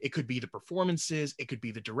score. It could be the performances. It could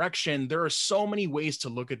be the direction. There are so many ways to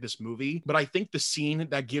look at this movie, but I think the scene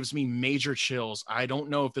that gives me major chills, I don't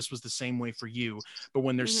know if this was the same way for you, but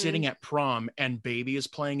when they're sitting at prom and Baby is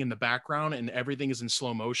playing in the background and everything is in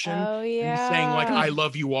slow motion, oh yeah, saying like, I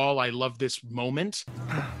love you all, I love this moment.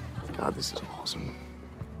 God, this is awesome.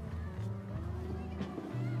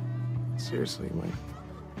 Seriously, like,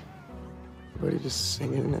 everybody just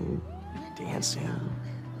singing and dancing,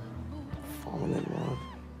 falling in love.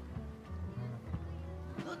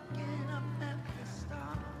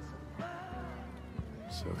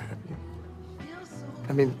 So happy.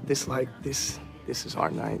 I mean, this is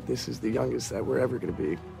our night. This is the youngest that we're ever gonna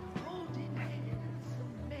be.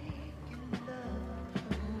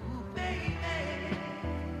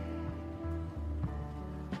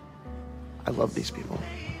 I love these people.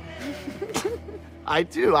 I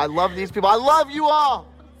do. I love these people. I love you all.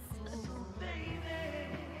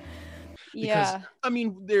 Yeah. Because, I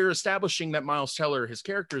mean, they're establishing that Miles Teller, his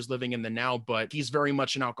character, is living in the now, but he's very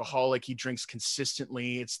much an alcoholic. He drinks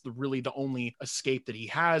consistently. It's really the only escape that he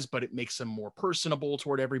has, but it makes him more personable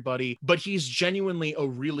toward everybody. But he's genuinely a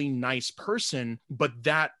really nice person, but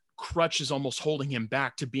that crutch is almost holding him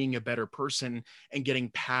back to being a better person and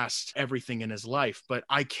getting past everything in his life. But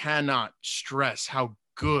I cannot stress how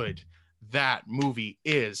good that movie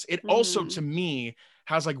is. It also, to me,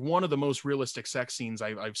 has like one of the most realistic sex scenes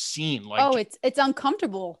I've seen. Like, oh, it's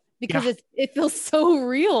uncomfortable because it feels so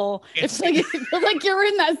real. It feels like you're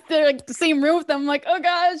in the same room with them. I'm like, oh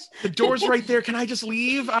gosh, the door's right there. Can I just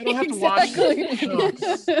leave? I don't have to watch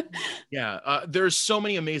this. Yeah, there's so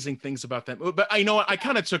many amazing things about that movie. But I know I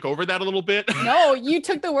kind of took over that a little bit. No, you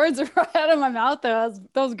took the words right out of my mouth though.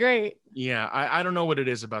 That was great. Yeah, I don't know what it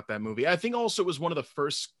is about that movie. I think also it was one of the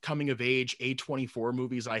first coming of age A24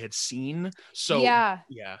 movies I had seen. So yeah.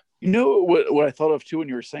 You know what I thought of too when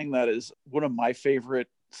you were saying that is one of my favorite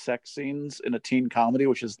sex scenes in a teen comedy,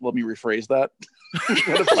 which is, let me rephrase that.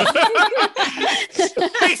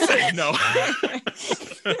 They say no.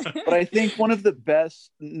 But I think one of the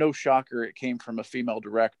best, no shocker, it came from a female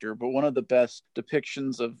director, but one of the best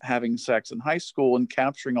depictions of having sex in high school and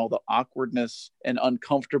capturing all the awkwardness and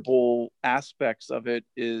uncomfortable aspects of it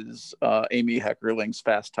is Amy Heckerling's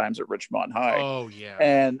Fast Times at Ridgemont High. Oh yeah.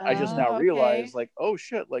 And I just now okay. realize, like, oh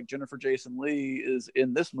shit, like Jennifer Jason Leigh is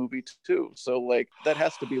in this movie too. So like that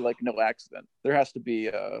has to be like no accident. There has to be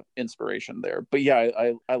inspiration there. But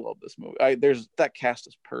yeah, I love this movie. There's that cast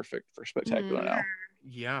is perfect for Spectacular Now.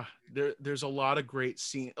 Yeah, there's a lot of great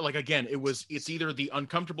scene. Like again, it's either the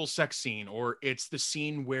uncomfortable sex scene or it's the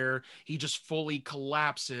scene where he just fully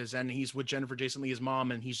collapses and he's with Jennifer Jason Leigh's mom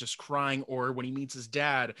and he's just crying, or when he meets his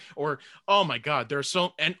dad, or oh my god, there's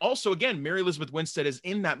so. And also again, Mary Elizabeth Winstead is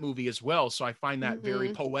in that movie as well, so I find that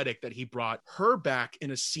very poetic that he brought her back in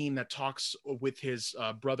a scene that talks with his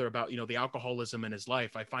brother about, you know, the alcoholism in his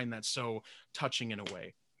life. I find that so touching in a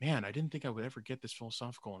way. Man, I didn't think I would ever get this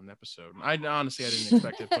philosophical in an episode. I honestly didn't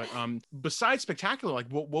expect it. But besides Spectacular, like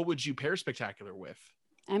what would you pair Spectacular with?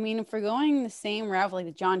 I mean, if we're going the same route like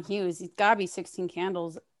the John Hughes, it's gotta be 16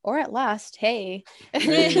 Candles or At Last. Hey.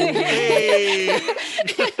 Hey.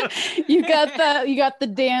 you got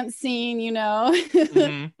the dance scene, you know.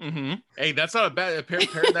 Hey, that's not a bad pair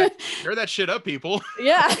that shit up, people.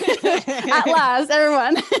 Yeah. At Last,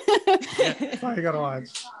 everyone. That's all you gotta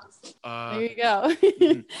watch. There you go.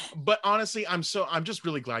 But honestly, I'm just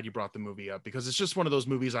really glad you brought the movie up, because it's just one of those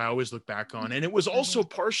movies I always look back on. And it was also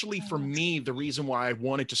partially for me the reason why I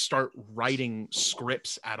wanted to start writing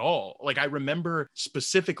scripts at all. Like I remember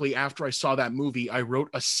specifically after I saw that movie, I wrote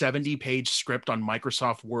a 70-page script on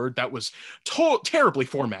Microsoft Word that was terribly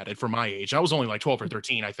formatted for my age. I was only like 12 or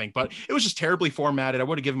 13, I think, but it was just terribly formatted. I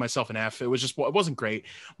would have given myself an F. It wasn't great,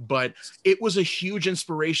 but it was a huge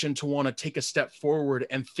inspiration to want to take a step forward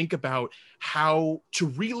and think about how to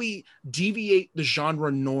really deviate the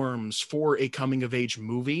genre norms for a coming of age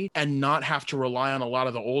movie and not have to rely on a lot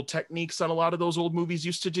of the old techniques that a lot of those old movies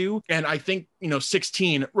used to do. And I think,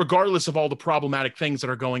 16, regardless of all the problematic things that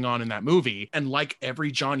are going on in that movie, and like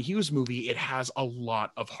every John Hughes movie, it has a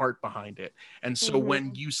lot of heart behind it. And so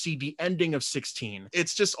when you see the ending of 16,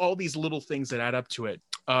 it's just all these little things that add up to it.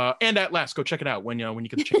 And At Last, go check it out when you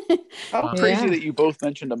get the chance. How crazy that you both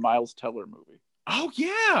mentioned a Miles Teller movie. Oh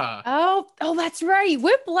yeah. Oh, that's right.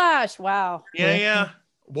 Whiplash. Wow. Yeah.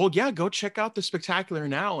 Well, yeah. Go check out the Spectacular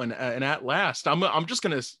Now and At Last. I'm just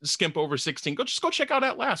gonna skimp over 16. Go check out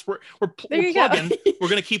At Last. We're plugging. We're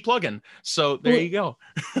gonna keep plugging. So there you go.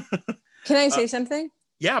 Can I say something?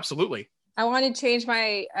 Yeah, absolutely. I want to change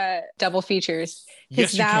my double features.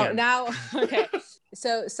 Yes, you can. Now, okay.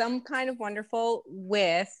 So Some Kind of Wonderful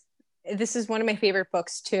this is one of my favorite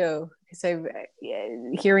books too. So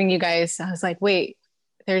hearing you guys, I was like, wait,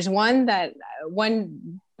 there's one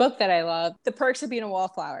book that I love, The Perks of Being a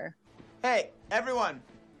Wallflower. Hey, everyone.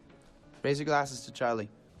 Raise your glasses to Charlie.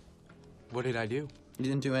 What did I do? You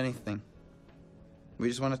didn't do anything. We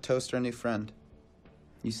just want to toast our new friend.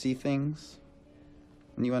 You see things,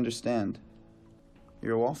 and you understand.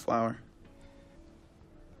 You're a wallflower.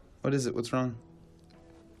 What is it? What's wrong?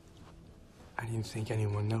 I didn't think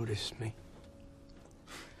anyone noticed me.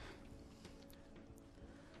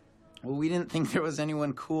 Well, we didn't think there was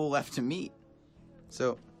anyone cool left to meet.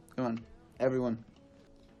 So, come on, everyone.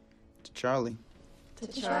 To Charlie. To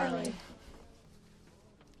Charlie.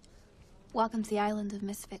 Welcome to the island of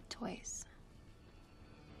misfit toys.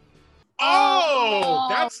 Oh,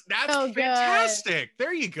 that's so fantastic.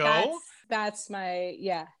 There you go. That's my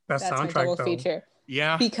Best that's my soundtrack, double though. feature.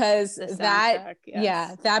 Yeah. Because The that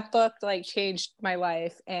soundtrack, that book like changed my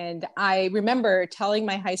life. And I remember telling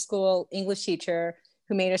my high school English teacher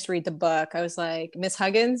who made us read the book, I was like, Miss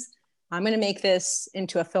Huggins, I'm going to make this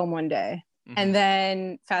into a film one day. And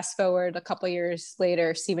then fast forward a couple of years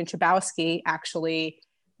later, Steven Chbosky actually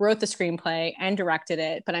wrote the screenplay and directed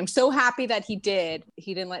it. But I'm so happy that he did.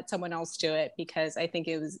 He didn't let someone else do it, because I think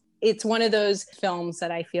it's one of those films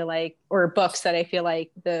that I feel like, or books that I feel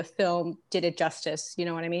like the film did it justice. You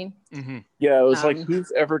know what I mean? Yeah, it was like,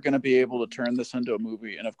 who's ever going to be able to turn this into a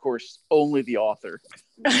movie? And of course, only the author.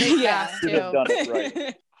 Yeah. Should have done it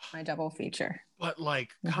right. My double feature. But like,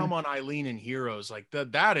 come on, Eileen and Heroes, like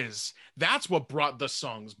that's what brought the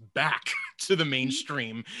songs back to the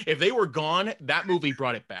mainstream. If they were gone, that movie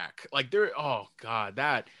brought it back. Like oh God,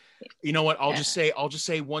 that, you know what? I'll just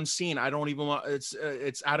say one scene. I don't even want,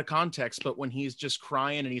 it's out of context, but when he's just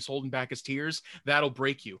crying and he's holding back his tears, that'll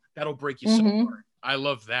break you. That'll break you so hard. I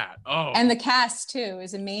love that. Oh, and the cast too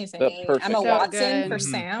is amazing. That's perfect. Emma So Watson good. for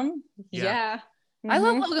Sam. Yeah. I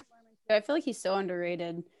love Logan Lerman I feel like he's so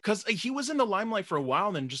underrated. Because he was in the limelight for a while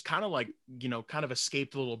and then just kind of like, kind of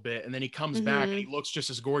escaped a little bit. And then he comes back and he looks just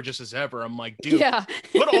as gorgeous as ever. I'm like, dude,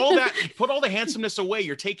 put all the handsomeness away.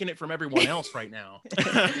 You're taking it from everyone else right now.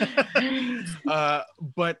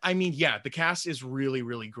 But I mean, yeah, the cast is really,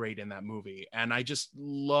 really great in that movie. And I just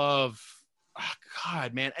love... Oh,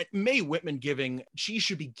 God, man. Mae Whitman she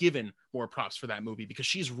should be given more props for that movie because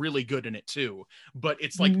she's really good in it too. But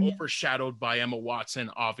it's like overshadowed by Emma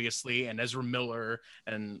Watson, obviously, and Ezra Miller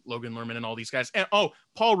and Logan Lerman and all these guys. And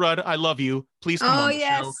Paul Rudd, I love you. Please come on the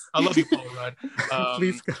show. I love you, Paul Rudd.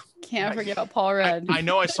 Please go. Can't forget about Paul Rudd. I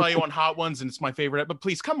know I saw you on Hot Ones and it's my favorite, but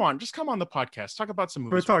please come on. Just come on the podcast. Talk about some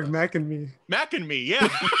movies. We're talking Mac and Me. Mac and Me, yeah.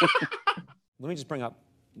 Let me just bring up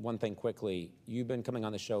one thing quickly. You've been coming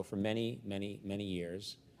on the show for many, many, many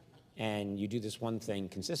years, and you do this one thing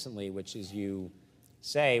consistently, which is you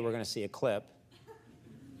say, we're going to see a clip,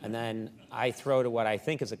 and then I throw to what I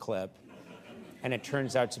think is a clip, and it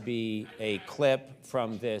turns out to be a clip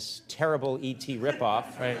from this terrible E.T.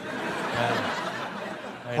 ripoff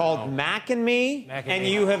called Mac and Me, and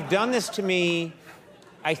you have done this to me,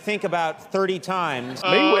 I think, about 30 times.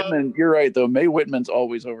 Mae Whitman, you're right though. Mae Whitman's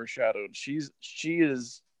always overshadowed. She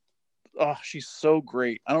is, she's so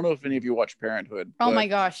great. I don't know if any of you watch Parenthood. Oh my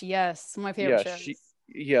gosh, yes, my favorite show.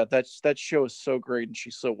 That show is so great, and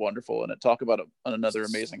she's so wonderful. And talk about another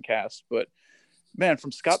amazing cast. But man,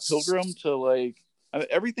 from Scott Pilgrim to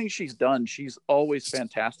everything she's done, she's always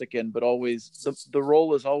fantastic in. But always the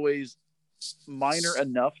role is always minor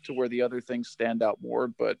enough to where the other things stand out more.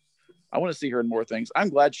 But I want to see her in more things. I'm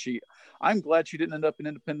glad she didn't end up in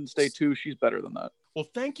Independence Day 2. She's better than that. Well,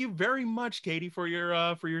 thank you very much, Katie, for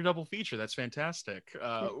your double feature. That's fantastic.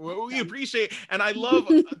 We appreciate, and I love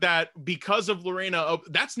that because of Lorena.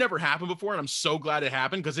 That's never happened before, and I'm so glad it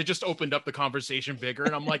happened because it just opened up the conversation bigger.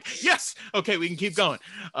 And I'm like, yes, okay, we can keep going.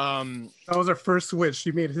 That was our first switch.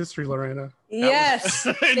 She made history, Lorena. Yes,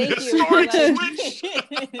 thank you.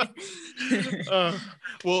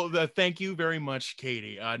 Thank you very much,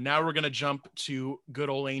 Katie. Now we're gonna jump to good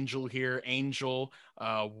old Angel here. Angel,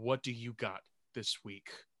 what do you got this week,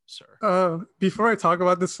 sir? Before I talk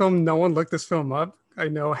about this film, no one looked this film up. I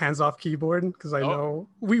know, hands off keyboard, because I know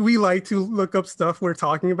we like to look up stuff we're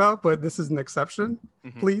talking about, but this is an exception.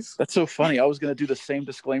 Please. That's so funny. I was going to do the same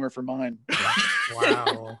disclaimer for mine.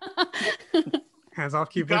 Wow. Hands off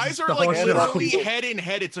keyboard. Guys are like literally head in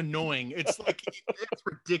head. It's annoying. It's like it's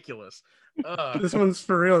ridiculous. This one's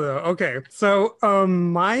for real though. Okay, so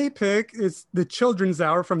my pick is The Children's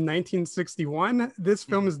Hour from 1961. This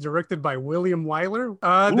film is directed by William Wyler.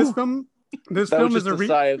 This film is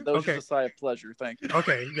a sigh of pleasure. Thank you.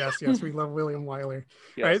 Okay, yes, we love William Wyler.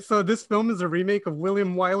 Yes. Right, so this film is a remake of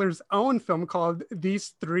William Wyler's own film called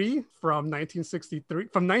These Three from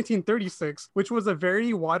 1936, which was a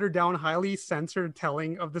very watered down, highly censored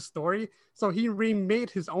telling of the story. So he remade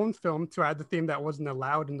his own film to add the theme that wasn't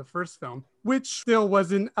allowed in the first film, which still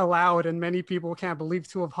wasn't allowed, and many people can't believe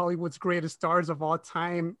two of Hollywood's greatest stars of all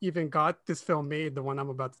time even got this film made, the one I'm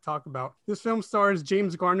about to talk about. This film stars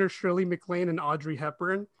James Garner, Shirley MacLaine, and Audrey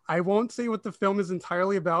Hepburn. I won't say what the film is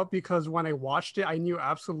entirely about because when I watched it, I knew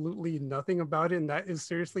absolutely nothing about it, and that is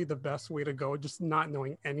seriously the best way to go, just not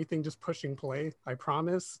knowing anything, just pushing play, I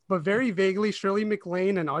promise. But very vaguely, Shirley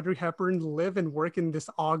MacLaine and Audrey Hepburn live and work in this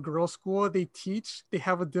all-girl school. They teach, they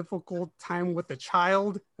have a difficult time with a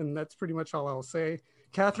child, and that's pretty much all I'll say.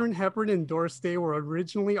 Katharine Hepburn and Doris Day were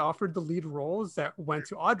originally offered the lead roles that went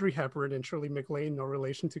to Audrey Hepburn and Shirley MacLaine, no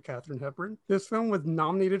relation to Katharine Hepburn. This film was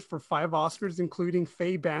nominated for 5 Oscars, including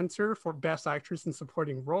Faye Banter for Best Actress in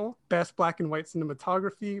Supporting Role, Best Black and White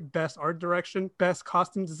Cinematography, Best Art Direction, Best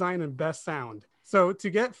Costume Design, and Best Sound. So to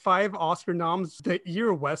get 5 Oscar noms, the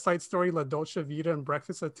year West Side Story, La Dolce Vita, and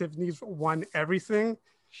Breakfast at Tiffany's won everything.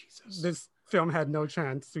 Jesus. This film had no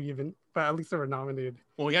chance to even, but at least they were nominated.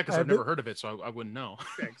 Well, yeah, because I've never heard of it, so I wouldn't know.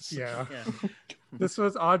 Yeah. This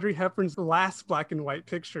was Audrey Hepburn's last black and white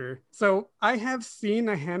picture. So I have seen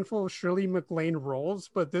a handful of Shirley MacLaine roles,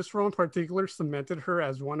 but this role in particular cemented her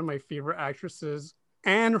as one of my favorite actresses.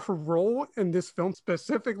 And her role in this film,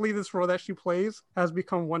 specifically this role that she plays, has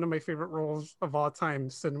become one of my favorite roles of all time,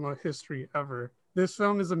 cinema history ever. This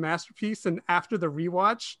film is a masterpiece, and after the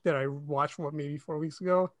rewatch that I watched, maybe 4 weeks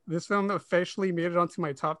ago, this film officially made it onto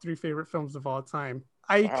my top 3 favorite films of all time.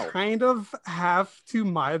 I kind of have to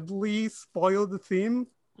mildly spoil the theme,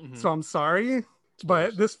 so I'm sorry.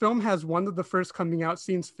 But this film has one of the first coming out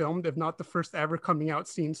scenes filmed, if not the first ever coming out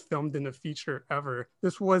scenes filmed in a feature ever.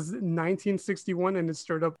 This was 1961, and it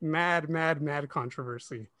stirred up mad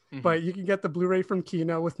controversy. But you can get the Blu-ray from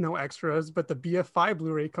Kino with no extras, but the BFI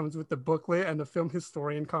Blu-ray comes with the booklet and the film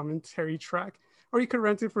historian commentary track or you could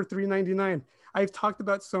rent it for $3.99. I've talked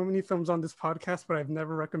about so many films on this podcast, but I've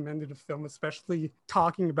never recommended a film, especially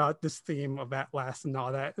talking about this theme of At Last and all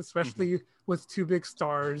that, especially with two big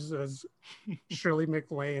stars as Shirley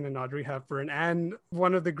MacLaine and Audrey Hepburn, and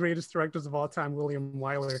one of the greatest directors of all time, William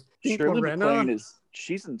Wyler. Shirley MacLaine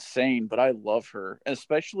she's insane, but I love her,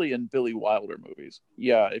 especially in Billy Wilder movies.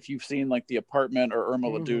 Yeah, if you've seen like The Apartment or Irma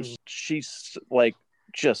La Douce, she's like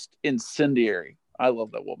just incendiary. I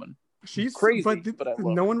love that woman. She's crazy, but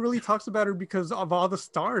no one really talks about her because of all the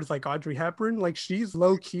stars like Audrey Hepburn. Like, she's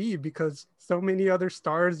low key because so many other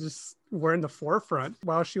stars just were in the forefront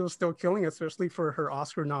while she was still killing, especially for her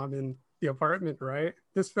Oscar nom in The Apartment, right?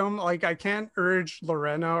 This film, like, I can't urge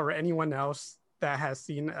Lorena or anyone else that has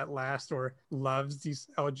seen At Last or loves these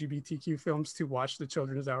LGBTQ films to watch The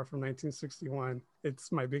Children's Hour from 1961.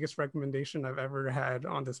 It's my biggest recommendation I've ever had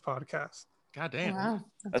on this podcast. God damn. Wow.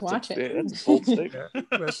 Let's watch it. That's a bold statement.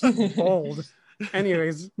 That's bold.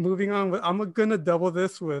 Anyways, moving on. I'm going to double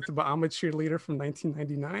this with But I'm a Cheerleader from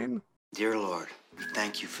 1999. Dear Lord,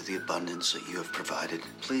 thank you for the abundance that you have provided.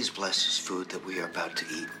 Please bless this food that we are about to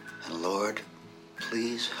eat. And Lord,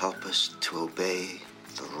 please help us to obey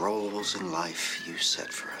the roles in life you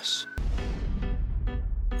set for us.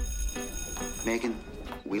 Megan,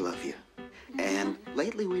 we love you. And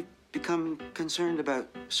lately we've become concerned about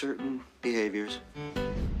certain behaviors.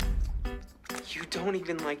 You don't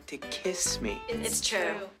even like to kiss me. It's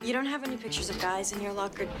true. You don't have any pictures of guys in your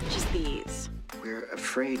locker, just these. We're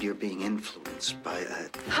afraid you're being influenced by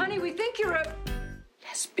a... Honey, we think you're a...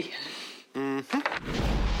 Lesbian.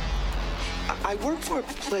 I work for a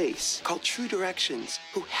place called True Directions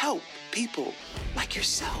who help people like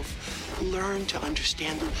yourself learn to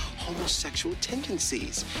understand their homosexual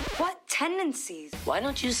tendencies. What tendencies? Why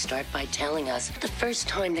don't you start by telling us the first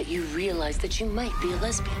time that you realized that you might be a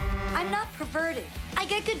lesbian? I'm not perverted. I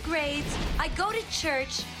get good grades. I go to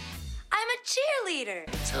church. I'm a cheerleader.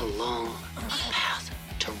 It's a long path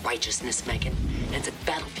to righteousness, Megan. And it's a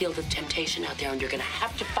battlefield of temptation out there, and you're gonna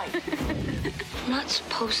have to fight. I'm not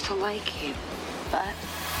supposed to like you, but...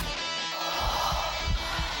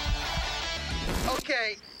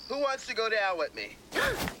 Okay, who wants to go down with me?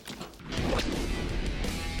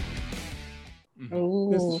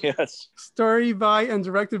 Yes. Story by and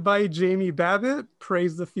directed by Jamie Babbitt.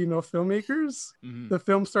 Praise the female filmmakers. The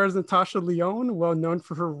film stars Natasha Lyonne, well known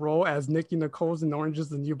for her role as Nikki Nichols in Orange is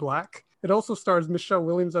the New Black. It also stars Michelle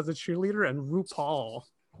Williams as a cheerleader and RuPaul.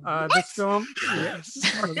 This film, yes,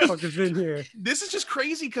 motherfuckers in here. This is just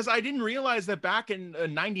crazy because I didn't realize that back in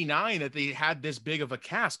 '99 that they had this big of a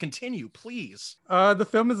cast. Continue, please. The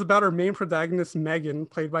film is about our main protagonist, Megan,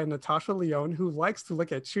 played by Natasha Lyonne, who likes to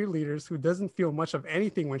look at cheerleaders, who doesn't feel much of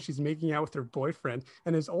anything when she's making out with her boyfriend,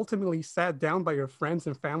 and is ultimately sat down by her friends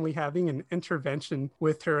and family having an intervention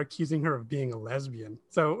with her, accusing her of being a lesbian.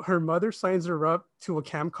 So her mother signs her up to a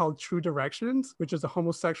camp called True Directions, which is a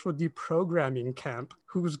homosexual deprogramming camp,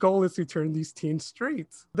 whose goal is to turn these teens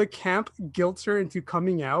straight. The camp guilts her into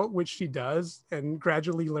coming out, which she does, and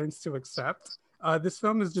gradually learns to accept. This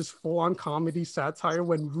film is just full-on comedy satire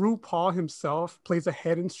when RuPaul himself plays a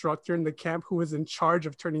head instructor in the camp who is in charge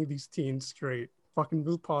of turning these teens straight. Fucking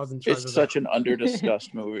RuPaul's in charge of that. It's such an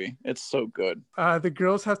under-discussed movie. It's so good. The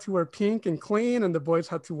girls have to wear pink and clean, and the boys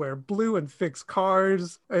have to wear blue and fix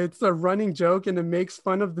cars. It's a running joke, and it makes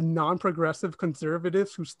fun of the non-progressive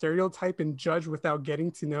conservatives who stereotype and judge without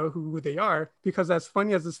getting to know who they are. Because as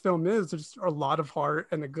funny as this film is, there's a lot of heart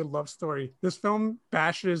and a good love story. This film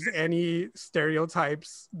bashes any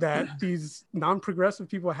stereotypes that these non-progressive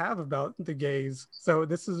people have about the gays. So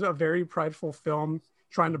this is a very prideful film,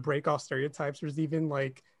 trying to break off stereotypes. There's even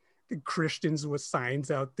like Christians with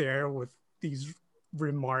signs out there with these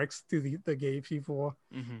remarks to the gay people.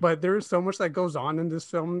 But there is so much that goes on in this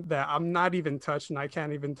film that I'm not even touched, and I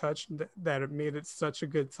can't even touch, that it made it such a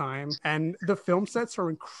good time. And the film sets are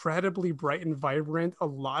incredibly bright and vibrant. A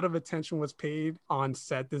lot of attention was paid on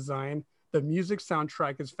set design. The music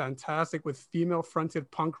soundtrack is fantastic, with female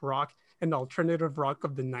fronted punk rock and alternative rock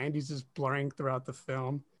of the 90s is blurring throughout the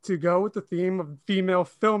film. To go with the theme of female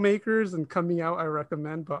filmmakers and coming out, I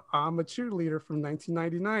recommend But I'm a Cheerleader from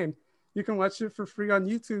 1999. You can watch it for free on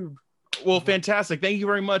YouTube. Well, fantastic. Thank you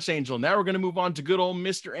very much, Angel. Now we're going to move on to good old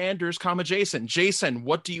Mr. Anders, Jason. Jason,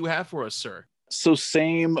 what do you have for us, sir? So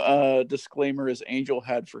same disclaimer as Angel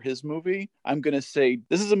had for his movie. I'm going to say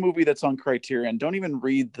this is a movie that's on Criterion. Don't even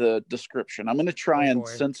read the description. I'm going to try and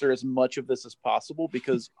censor as much of this as possible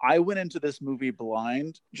because I went into this movie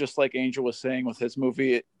blind, just like Angel was saying with his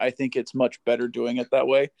movie. I think it's much better doing it that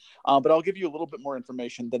way. But I'll give you a little bit more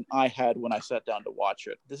information than I had when I sat down to watch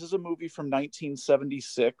it. This is a movie from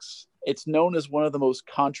 1976. It's known as one of the most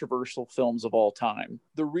controversial films of all time.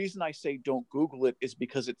 The reason I say don't Google it is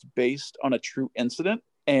because it's based on a true incident.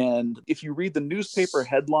 And if you read the newspaper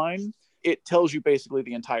headline, it tells you basically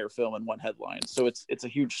the entire film in one headline. So it's a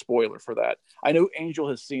huge spoiler for that. I know Angel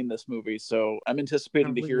has seen this movie, so I'm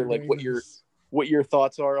anticipating to hear like what your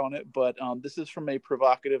thoughts are on it. But this is from a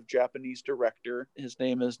provocative Japanese director. His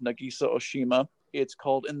name is Nagisa Oshima. It's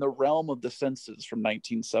called In the Realm of the Senses from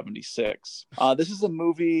 1976. This is a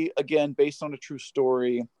movie, again, based on a true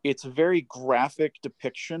story. It's a very graphic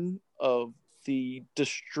depiction of the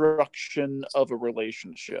destruction of a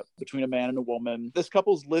relationship between a man and a woman. This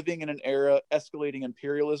couple's living in an era escalating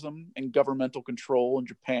imperialism and governmental control in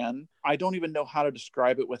Japan. I don't even know how to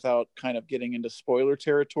describe it without kind of getting into spoiler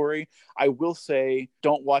territory. I will say,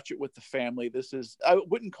 don't watch it with the family. I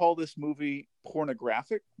wouldn't call this movie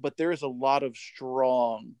pornographic, but there is a lot of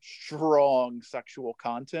strong sexual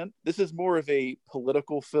content. This is more of a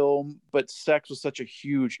political film, but sex was such a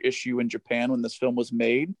huge issue in Japan when this film was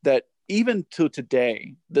made that even to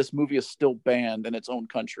today, this movie is still banned in its own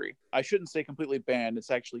country. I shouldn't say completely banned,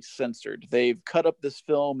 it's actually censored. They've cut up this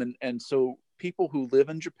film, and so people who live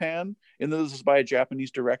in Japan, and this is by a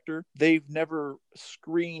Japanese director, they've never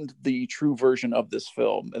screened the true version of this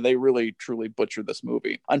film, and they really, truly butchered this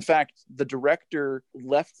movie. In fact, the director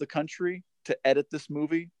left the country to edit this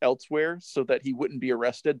movie elsewhere so that he wouldn't be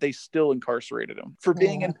arrested. They still incarcerated him for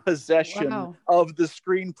being in possession of the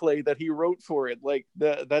screenplay that he wrote for it. Like,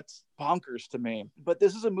 that's bonkers to me. But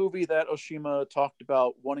this is a movie that Oshima talked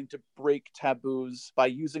about wanting to break taboos by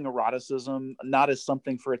using eroticism, not as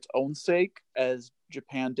something for its own sake, as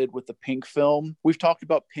Japan did with the Pink film. We've talked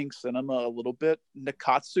about Pink cinema a little bit.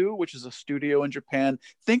 Nikkatsu, which is a studio in Japan,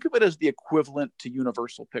 think of it as the equivalent to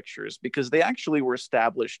Universal Pictures because they actually were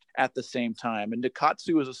established at the same time. And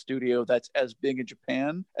Nikkatsu is a studio that's as big in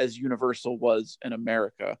Japan as Universal was in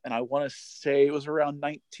America. And I want to say it was around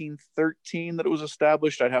 1913 that it was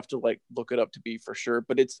established. I'd have to look it up to be for sure,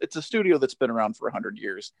 but it's a studio that's been around for 100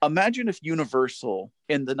 years. Imagine if Universal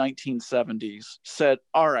in the 1970s said,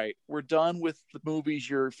 all right, we're done with the movies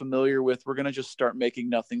you're familiar with. We're going to just start making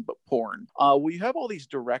nothing but porn. Well, you have all these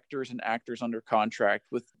directors and actors under contract,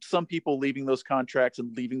 with some people leaving those contracts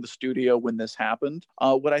and leaving the studio when this happened.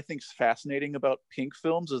 What I think is fascinating about Pink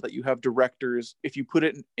films is that you have directors, if you put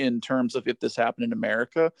it in terms of if this happened in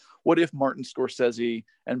America, what if Martin Scorsese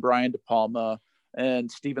and Brian De Palma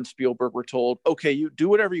and Steven Spielberg were told, okay, you do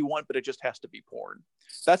whatever you want, but it just has to be porn.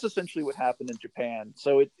 That's essentially what happened in Japan.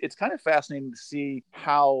 So it's kind of fascinating to see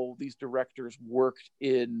how these directors worked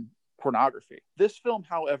in pornography. This film,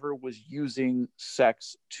 however, was using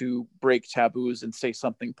sex to break taboos and say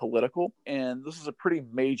something political. And this is a pretty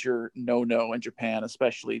major no-no in Japan,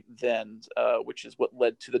 especially then, which is what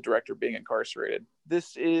led to the director being incarcerated.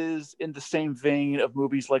 This is in the same vein of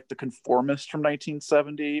movies like The Conformist from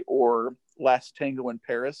 1970 or Last Tango in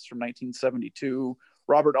Paris from 1972,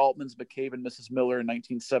 Robert Altman's McCabe and Mrs. Miller in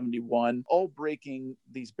 1971, all breaking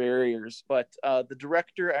these barriers. But the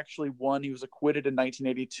director actually won. He was acquitted in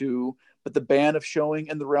 1982, but the ban of showing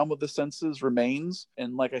In the Realm of the Senses remains.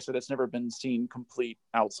 And like I said, it's never been seen complete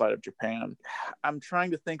outside of Japan. I'm trying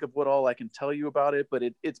to think of what all I can tell you about it, but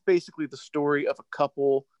it's basically the story of a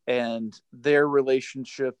couple and their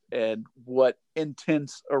relationship and what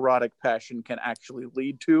intense erotic passion can actually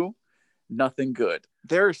lead to. Nothing good.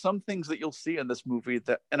 There are some things that you'll see in this movie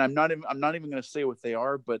that, and I'm not even going to say what they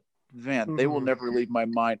are, but man, they will never leave my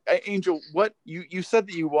mind. Angel, what you said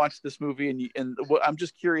that you watched this movie, and what I'm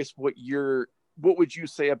just curious, what would you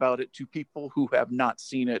say about it to people who have not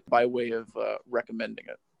seen it by way of recommending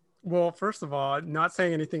it? Well, first of all, not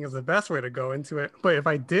saying anything is the best way to go into it, but if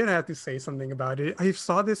I did have to say something about it, I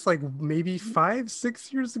saw this like maybe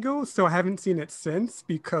 5-6 years ago, so I haven't seen it since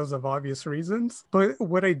because of obvious reasons. But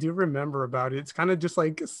what I do remember about it, it's kind of just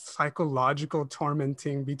like psychological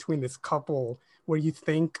tormenting between this couple where you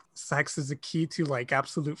think sex is a key to like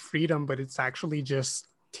absolute freedom, but it's actually just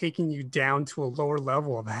taking you down to a lower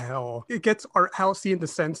level of hell. It gets art housey in the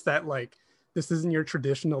sense that like, this isn't your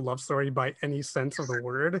traditional love story by any sense of the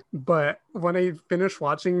word. But when I finished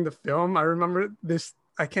watching the film, I remember this,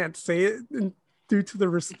 I can't say it due to the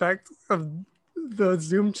respect of the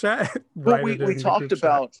Zoom chat. Well, we talked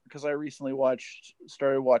about, because I recently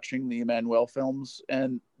started watching the Emmanuelle films,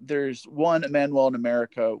 and there's one, Emmanuelle in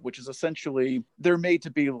America, which is essentially, they're made to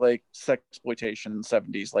be like sexploitation in the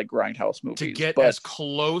 70s, like grindhouse movies. To get as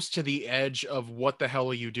close to the edge of what the hell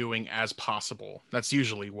are you doing as possible. That's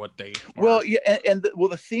usually what they are. Well, yeah, and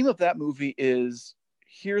the theme of that movie is,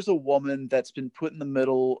 here's a woman that's been put in the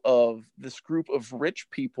middle of this group of rich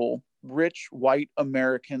people, rich white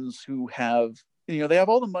Americans who have they have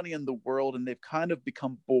all the money in the world, and they've kind of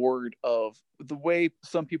become bored of the way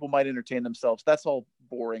some people might entertain themselves. That's all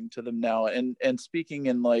boring to them now. And speaking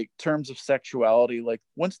in like terms of sexuality, like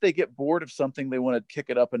once they get bored of something, they want to kick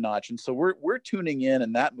it up a notch. And so we're tuning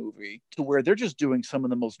in that movie to where they're just doing some of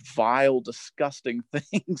the most vile, disgusting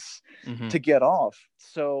things to get off.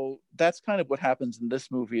 So that's kind of what happens in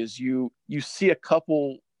this movie is you see a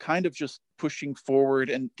couple kind of just pushing forward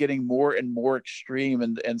and getting more and more extreme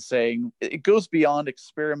and saying it goes beyond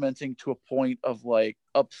experimenting to a point of like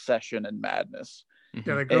obsession and madness.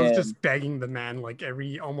 Yeah, the girl's just begging the man like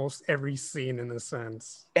almost every scene in a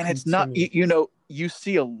sense. And it's not, you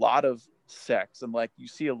see a lot of sex and like you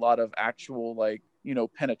see a lot of actual like,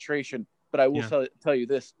 penetration. But I will tell you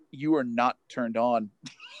this: you are not turned on.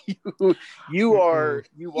 you watch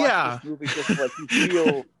this movie just like you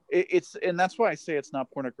feel. And that's why I say it's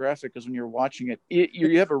not pornographic, because when you're watching it,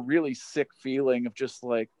 you have a really sick feeling of just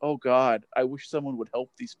like, oh God, I wish someone would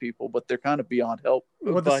help these people, but they're kind of beyond help.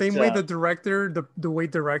 Well, the same way the way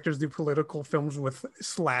directors do political films with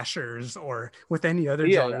slashers or with any other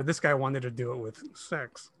genre, this guy wanted to do it with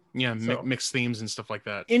sex. Yeah, mixed themes and stuff like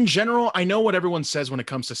that. In general, I know what everyone says when it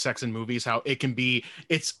comes to sex in movies, how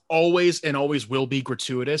it's always and always will be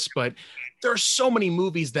gratuitous, but there are so many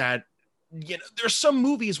movies that, there's some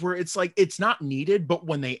movies where it's like it's not needed, but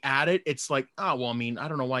when they add it, it's like, oh, well, I mean, I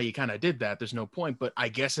don't know why you kind of did that. There's no point, but I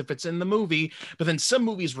guess if it's in the movie. But then some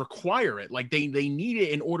movies require it, like they need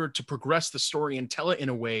it in order to progress the story and tell it in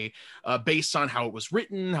a way based on how it was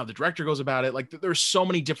written, how the director goes about it. Like there's so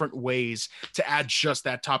many different ways to add just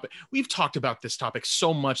that topic. We've talked about this topic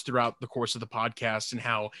so much throughout the course of the podcast and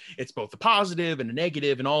how it's both a positive and a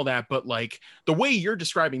negative and all that. But like the way you're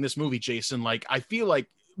describing this movie, Jason, like I feel like,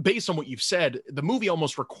 based on what you've said, the movie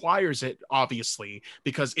almost requires it, obviously,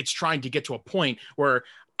 because it's trying to get to a point where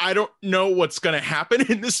I don't know what's going to happen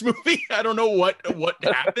in this movie. I don't know what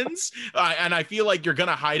happens. And I feel like you're going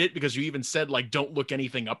to hide it because you even said, like, don't look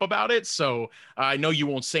anything up about it. So I know you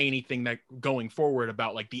won't say anything that going forward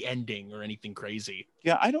about like the ending or anything crazy.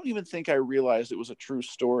 Yeah, I don't even think I realized it was a true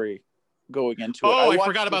story going into it. Oh, I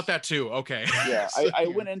forgot about that too. Okay. Yeah, I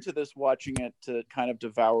went into this watching it to kind of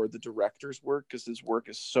devour the director's work, because his work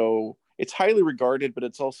is it's highly regarded, but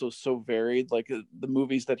it's also so varied. Like the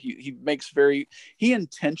movies that he makes he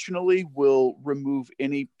intentionally will remove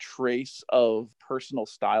any trace of personal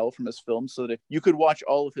style from his films, so that you could watch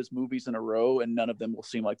all of his movies in a row and none of them will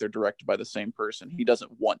seem like they're directed by the same person. He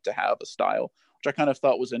doesn't want to have a style, which I kind of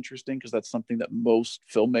thought was interesting, because that's something that most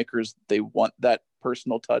filmmakers, they want that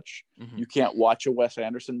personal touch. You can't watch a Wes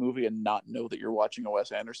Anderson movie and not know that you're watching a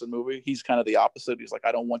Wes Anderson movie. He's kind of the opposite. He's like,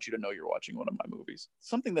 I don't want you to know you're watching one of my movies.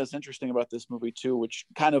 Something that's interesting about this movie too, which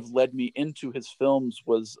kind of led me into his films,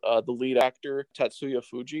 was the lead actor, Tatsuya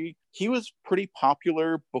Fuji. He was pretty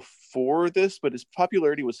popular before this, but his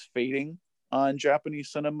popularity was fading on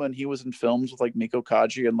Japanese cinema, and he was in films with like Miko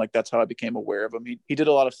Kaji, and like that's how I became aware of him. He did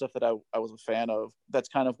a lot of stuff that I was a fan of. That's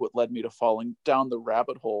kind of what led me to falling down the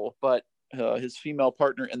rabbit hole. But his female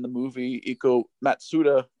partner in the movie, Iko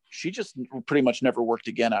Matsuda, she just pretty much never worked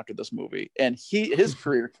again after this movie. And his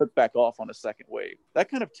career took back off on a second wave. That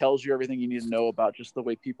kind of tells you everything you need to know about just the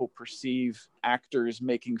way people perceive actors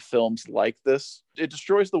making films like this. It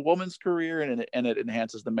destroys the woman's career and it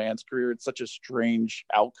enhances the man's career. It's such a strange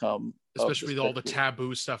outcome. Especially with all the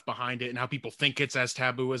taboo stuff behind it and how people think it's as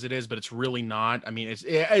taboo as it is, but it's really not. I mean,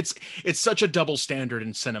 it's such a double standard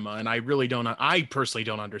in cinema, and I personally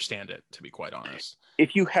don't understand it, to be quite honest.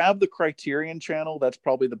 If you have the Criterion channel, that's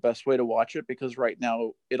probably the best way to watch it, because right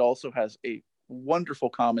now it also has a wonderful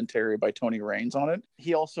commentary by Tony Raines on it.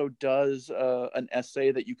 He also does an essay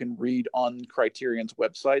that you can read on Criterion's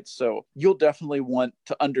website. So you'll definitely want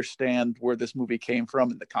to understand where this movie came from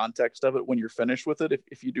and the context of it when you're finished with it,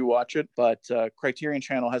 if you do watch it. But Criterion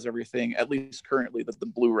channel has everything, at least currently, that the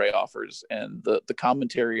Blu-ray offers. And the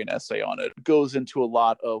commentary and essay on it goes into a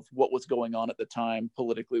lot of what was going on at the time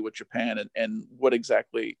politically with Japan, and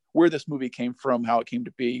where this movie came from, how it came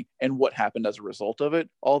to be, and what happened as a result of it.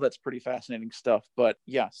 All that's pretty fascinating stuff. But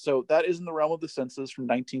yeah, so that is in the realm of the senses from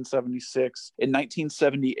 1976. In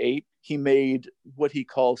 1978, he made what he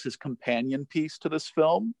calls his companion piece to this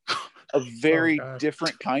film, a very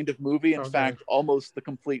different kind of movie. In fact, almost the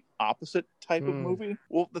complete opposite type of movie.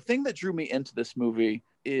 Well, the thing that drew me into this movie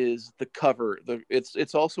is the cover.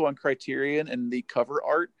 It's also on Criterion, and the cover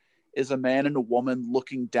art is a man and a woman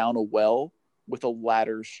looking down a well with a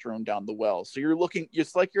ladder strewn down the well. So you're looking,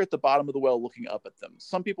 it's like you're at the bottom of the well looking up at them.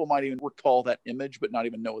 Some people might even recall that image, but not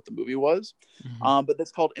even know what the movie was. But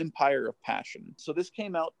that's called Empire of Passion. So this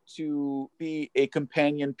came out to be a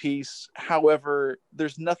companion piece. However,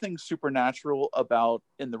 there's nothing supernatural about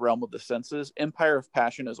In the Realm of the Senses. Empire of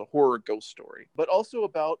Passion is a horror ghost story, but also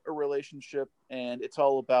about a relationship, and it's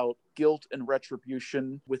all about guilt and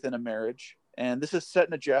retribution within a marriage. And this is set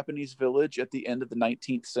in a Japanese village at the end of the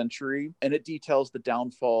 19th century, and it details the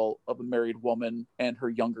downfall of a married woman and her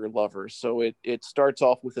younger lover. So it starts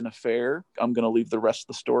off with an affair. I'm going to leave the rest of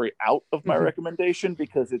the story out of my recommendation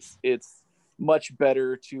because it's much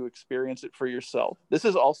better to experience it for yourself. This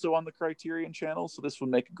is also on the Criterion Channel, so this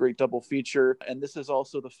would make a great double feature. And this is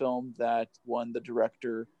also the film that won the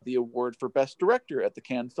director the award for Best Director at the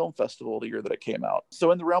Cannes Film Festival the year that it came out.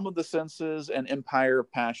 So In the Realm of the Senses and Empire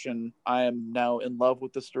of Passion, I am now in love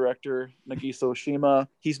with this director, Nagisa Oshima.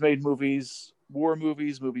 He's made movies, war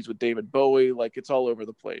movies with David Bowie, like it's all over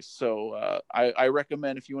the place. So I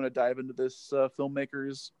recommend, if you want to dive into this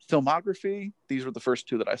filmmaker's filmography, these were the first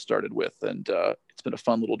two that I started with, and it's been a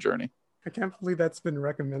fun little journey. I can't believe that's been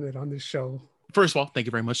recommended on this show. First of all, thank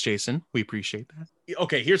you very much, Jason. We appreciate that.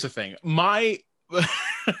 Okay, here's the thing.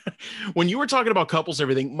 When you were talking about couples,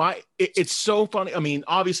 everything, it's so funny. I mean,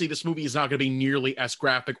 obviously this movie is not going to be nearly as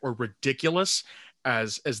graphic or ridiculous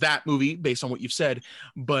as that movie based on what you've said,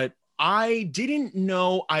 but I didn't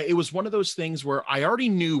know. It was one of those things where I already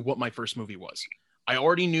knew what my first movie was. I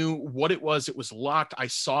already knew what it was. It was Locked. I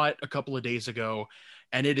saw it a couple of days ago,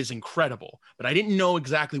 and it is incredible. But I didn't know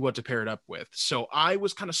exactly what to pair it up with. So I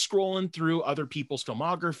was kind of scrolling through other people's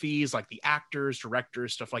filmographies, like the actors,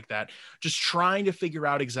 directors, stuff like that, just trying to figure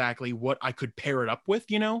out exactly what I could pair it up with,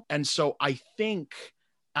 you know? And so I think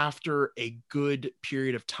after a good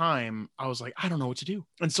period of time, I was like, I don't know what to do.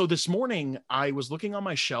 And so this morning I was looking on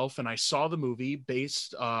my shelf and I saw the movie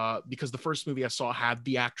because the first movie I saw had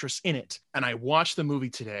the actress in it. And I watched the movie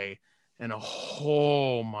today and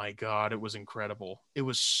oh my God, it was incredible. It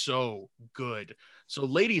was so good. So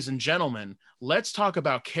ladies and gentlemen, let's talk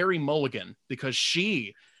about Carey Mulligan, because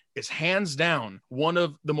she is hands down one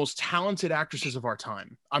of the most talented actresses of our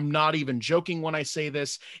time. I'm not even joking when I say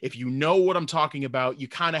this. If you know what I'm talking about, you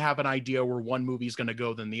kind of have an idea where one movie is going to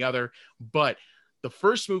go than the other. But the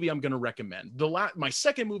first movie I'm going to recommend, my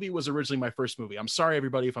second movie was originally my first movie. I'm sorry,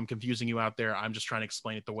 everybody, if I'm confusing you out there. I'm just trying to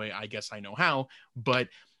explain it the way I guess I know how. But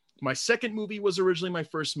my second movie was originally my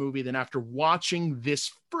first movie. Then after watching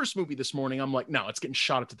this first movie this morning, I'm like, no, it's getting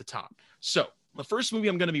shot at to the top. So the first movie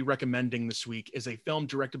I'm going to be recommending this week is a film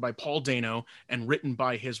directed by Paul Dano and written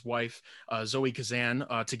by his wife, Zoe Kazan,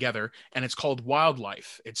 together. And it's called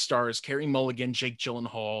Wildlife. It stars Carey Mulligan, Jake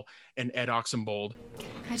Gyllenhaal, and Ed Oxenbould.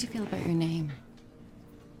 How'd you feel about your name?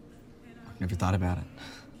 Never thought about it.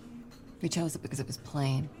 We chose it because it was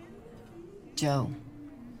plain. Joe.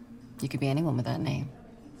 You could be anyone with that name.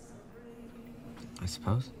 I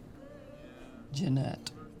suppose.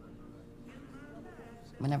 Jeanette.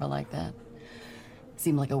 We never liked that.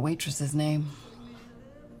 Seemed like a waitress's name.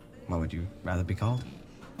 What would you rather be called?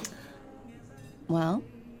 Well,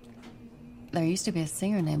 there used to be a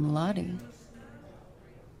singer named Lottie.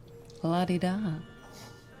 La-di-da.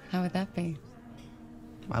 How would that be?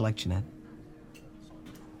 I like Jeanette.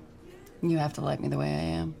 You have to like me the way I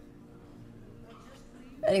am.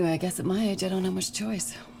 Anyway, I guess at my age, I don't have much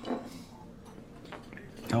choice.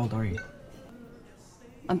 How old are you?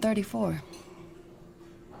 I'm 34.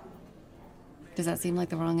 Does that seem like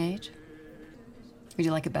the wrong age? Would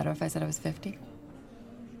you like it better if I said I was 50?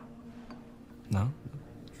 No.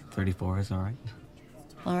 34 is all right.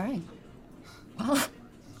 All right. Well,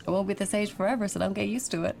 I won't be this age forever, so don't get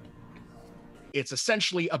used to it. It's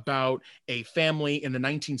essentially about a family in the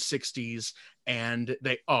 1960s, and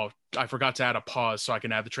I forgot to add a pause so I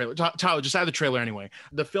can add the trailer. Tyler, just add the trailer anyway.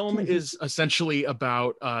 The film is essentially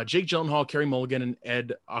about Jake Gyllenhaal, Carey Mulligan, and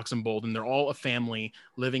Ed Oxenbould, and they're all a family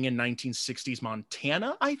living in 1960s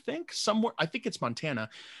Montana, I think. Somewhere, I think it's Montana.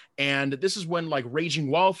 And this is when like raging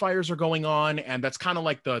wildfires are going on, and that's kind of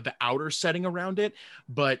like the outer setting around it.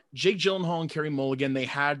 But Jake Gyllenhaal and Carey Mulligan, they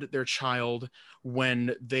had their child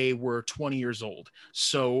when they were 20 years old.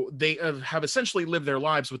 So they have essentially lived their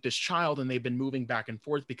lives with this child, and they've been moving back and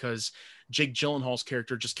forth because Jake Gyllenhaal's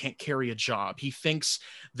character just can't carry a job. He thinks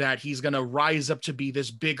that he's going to rise up to be this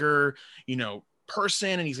bigger,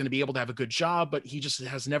 person and he's going to be able to have a good job, but he just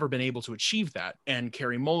has never been able to achieve that. And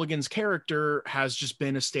Carey Mulligan's character has just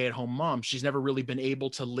been a stay-at-home mom. She's never really been able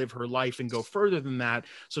to live her life and go further than that.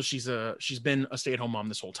 So she's been a stay-at-home mom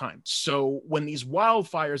this whole time. So when these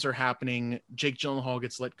wildfires are happening, Jake Gyllenhaal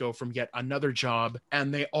gets let go from yet another job,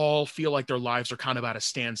 and they all feel like their lives are kind of at a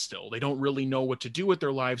standstill. They don't really know what to do with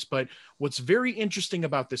their lives. But what's very interesting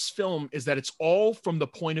about this film is that it's all from the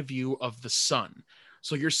point of view of the son.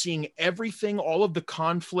 So you're seeing everything, all of the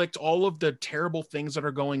conflict, all of the terrible things that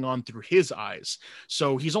are going on through his eyes.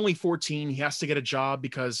 So he's only 14. He has to get a job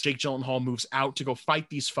because Jake Gyllenhaal moves out to go fight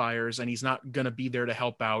these fires, and he's not going to be there to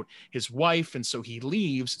help out his wife. And so he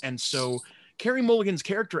leaves. And so Carey Mulligan's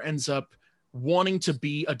character ends up wanting to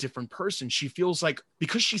be a different person. She feels like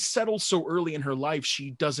because she settled so early in her life,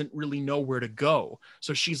 she doesn't really know where to go.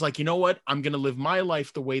 So she's like, you know what? I'm going to live my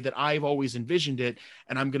life the way that I've always envisioned it.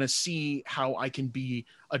 And I'm going to see how I can be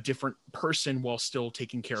a different person while still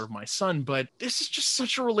taking care of my son. But this is just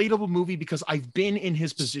such a relatable movie because I've been in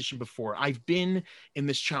his position before. I've been in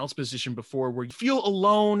this child's position before where you feel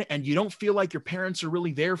alone and you don't feel like your parents are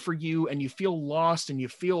really there for you, and you feel lost and you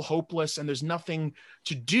feel hopeless and there's nothing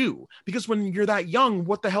to do. Because when you're that young,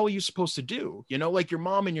 what the hell are you supposed to do? You know, like your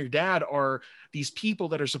mom and your dad are these people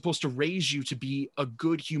that are supposed to raise you to be a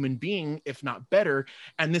good human being, if not better.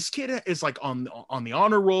 And this kid is like on the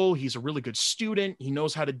honor roll. He's a really good student. He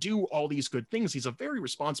knows how to do all these good things. He's a very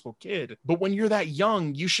responsible kid. But when you're that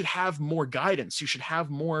young, you should have more guidance. You should have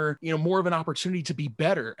more, more of an opportunity to be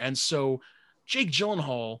better. And so Jake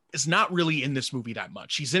Gyllenhaal is not really in this movie that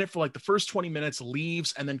much. He's in it for like the first 20 minutes,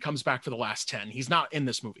 leaves, and then comes back for the last 10. He's not in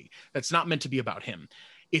this movie. That's not meant to be about him.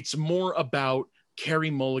 It's more about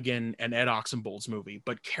Carey Mulligan and Ed Oxenbold's movie.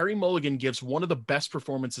 But Carey Mulligan gives one of the best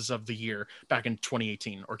performances of the year back in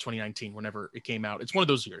 2018 or 2019, whenever it came out. It's one of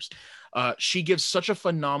those years. She gives such a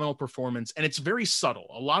phenomenal performance, and it's very subtle.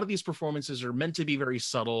 A lot of these performances are meant to be very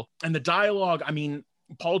subtle. And the dialogue, I mean,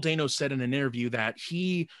 Paul Dano said in an interview that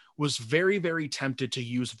he was very, very tempted to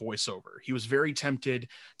use voiceover. He was very tempted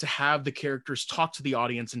to have the characters talk to the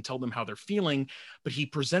audience and tell them how they're feeling. But he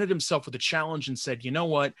presented himself with a challenge and said, you know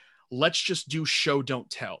what? Let's just do show, don't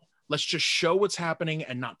tell. Let's just show what's happening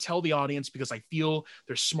and not tell the audience, because I feel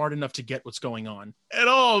they're smart enough to get what's going on. And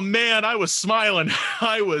oh man, I was smiling.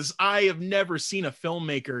 I have never seen a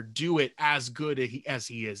filmmaker do it as good as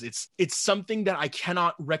he is. It's something that I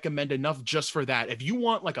cannot recommend enough just for that. If you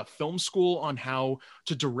want like a film school on how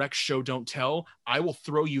to direct show, don't tell, I will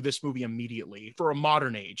throw you this movie immediately. For a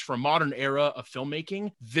modern age, for a modern era of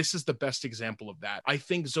filmmaking, this is the best example of that. I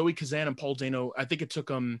think Zoe Kazan and Paul Dano, I think it took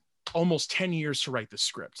them almost 10 years to write the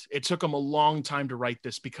script. It took them a long time to write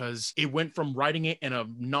this because it went from writing it in a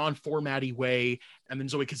non-formatty way, and then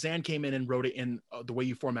Zoe Kazan came in and wrote it in the way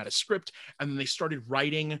you format a script, and then they started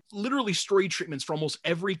writing literally story treatments for almost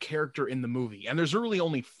every character in the movie. And there's really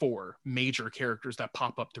only 4 major characters that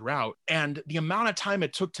pop up throughout. And the amount of time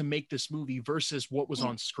it took to make this movie versus what was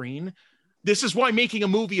on screen, this is why making a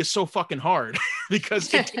movie is so fucking hard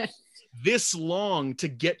because it takes this long to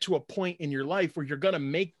get to a point in your life where you're going to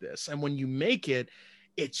make this. And when you make it,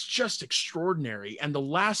 it's just extraordinary. And the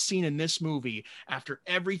last scene in this movie, after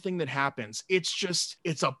everything that happens, it's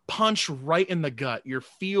a punch right in the gut. Your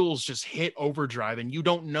feels just hit overdrive and you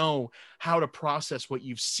don't know how to process what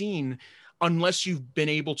you've seen unless you've been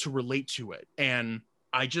able to relate to it. And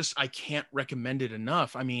I can't recommend it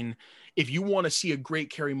enough. I mean, if you want to see a great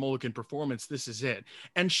Carey Mulligan performance, this is it.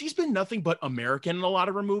 And she's been nothing but American in a lot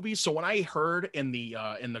of her movies. So when I heard in the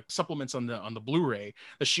supplements on the Blu-ray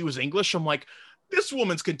that she was English, I'm like, this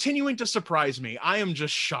woman's continuing to surprise me. I am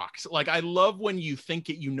just shocked. Like, I love when you think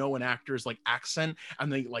it, an actor's like accent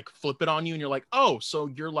and they like flip it on you and you're like, oh, so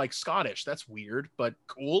you're like Scottish. That's weird, but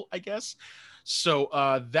cool, I guess. So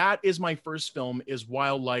that is my first film, is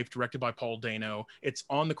Wildlife, directed by Paul Dano. It's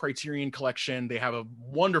on the Criterion Collection. They have a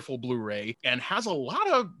wonderful Blu-ray and has a lot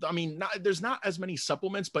of, there's not as many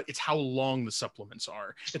supplements, but it's how long the supplements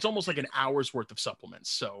are. It's almost like an hour's worth of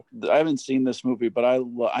supplements. So I haven't seen this movie, but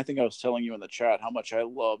I think I was telling you in the chat how much I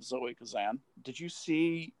love Zoe Kazan. Did you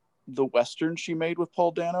see the Western she made with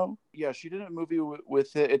Paul Dano? Yeah, she did a movie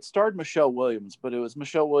with it starred Michelle Williams, but it was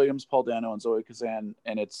Michelle Williams, Paul Dano, and Zoe Kazan,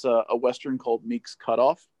 and it's a Western called Meek's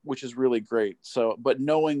Cutoff, which is really great. So, but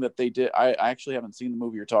knowing that they did, I actually haven't seen the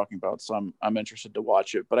movie you're talking about, so I'm interested to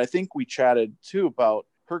watch it. But I think we chatted too about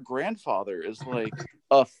her grandfather is like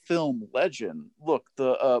a film legend. Look,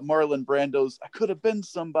 the Marlon Brando's "I could have been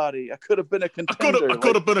somebody. I could have been a contender." I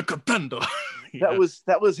could have been a contender. Yeah.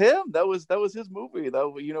 That was him. That was his movie.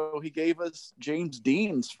 That, he gave us James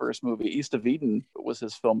Dean's first movie, East of Eden, was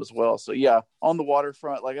his film as well. So yeah, On the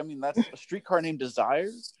Waterfront. That's A Streetcar Named Desire.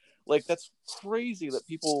 Like, that's crazy that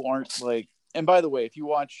people aren't like. And by the way, if you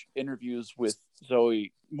watch interviews with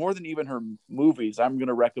Zoe, more than even her movies, I'm going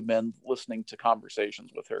to recommend listening to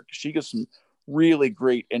conversations with her, because she gives some really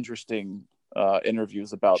great, interesting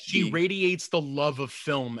interviews about. She radiates the love of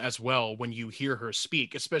film as well when you hear her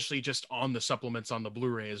speak, especially just on the supplements on the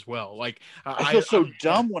Blu-ray as well. Like, I feel so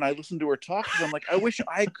dumb when I listen to her talk, because I'm like, I wish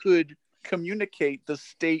I could communicate the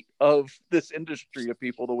state of this industry to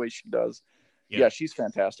people the way she does. Yeah, she's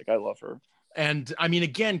fantastic. I love her. And I mean,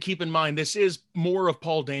 again, keep in mind, this is more of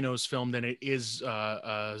Paul Dano's film than it is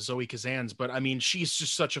Zoe Kazan's. But I mean, she's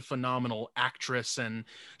just such a phenomenal actress and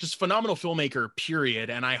just phenomenal filmmaker, period.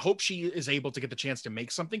 And I hope she is able to get the chance to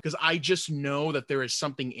make something, because I just know that there is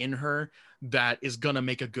something in her that is going to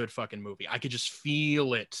make a good fucking movie. I could just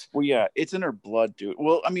feel it. Well, yeah, it's in her blood, dude.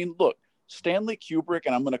 Well, I mean, look, Stanley Kubrick,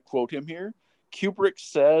 and I'm going to quote him here, Kubrick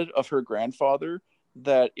said of her grandfather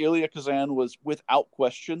that Elia Kazan was, without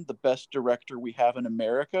question, the best director we have in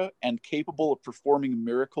America and capable of performing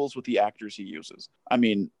miracles with the actors he uses. I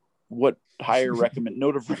mean, what higher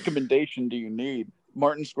note of recommendation do you need?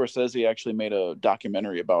 Martin Scorsese actually made a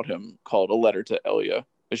documentary about him called A Letter to Elia.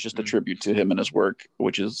 It's just a tribute to him and his work,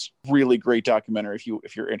 which is really great documentary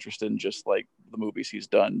if you're interested in just like the movies he's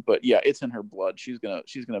done. But yeah, it's in her blood. She's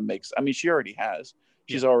gonna make. I mean, she already has.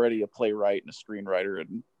 She's already a playwright and a screenwriter,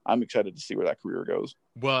 and I'm excited to see where that career goes.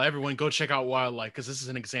 Well, everyone go check out Wildlife, because this is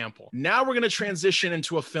an example. Now we're going to transition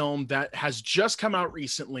into a film that has just come out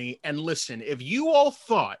recently. And listen, if you all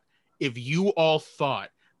thought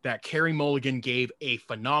that Carey Mulligan gave a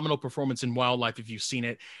phenomenal performance in Wildlife, if you've seen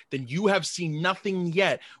it, then you have seen nothing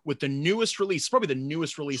yet with the newest release, probably the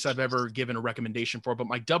newest release I've ever given a recommendation for. But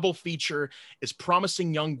my double feature is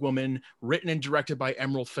Promising Young Woman, written and directed by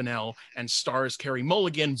Emerald Fennell, and stars Carey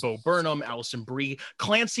Mulligan, Bo Burnham, Alison Brie,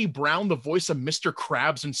 Clancy Brown, the voice of Mr.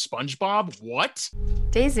 Krabs and SpongeBob. What?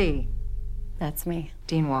 Daisy. That's me.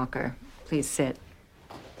 Dean Walker. Please sit.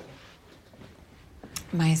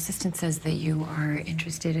 My assistant says that you are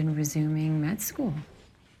interested in resuming med school.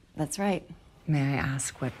 That's right. May I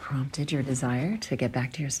ask what prompted your desire to get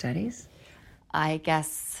back to your studies? I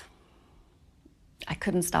guess I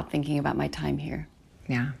couldn't stop thinking about my time here.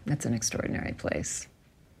 Yeah, it's an extraordinary place.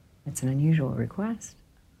 It's an unusual request.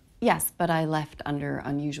 Yes, but I left under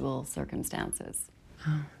unusual circumstances.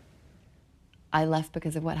 Oh. I left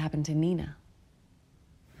because of what happened to Nina.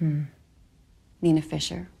 Nina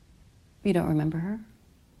Fisher. You don't remember her?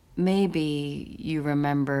 Maybe you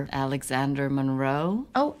remember Alexander Monroe?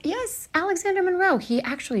 Oh, yes, Alexander Monroe. He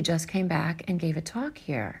actually just came back and gave a talk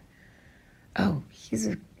here. Oh, he's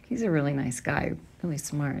a really nice guy, really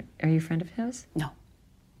smart. Are you a friend of his? No.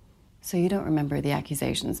 So you don't remember the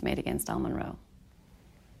accusations made against Al Monroe?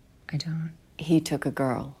 I don't. He took a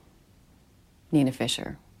girl, Nina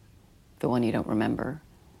Fisher, the one you don't remember,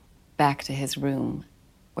 back to his room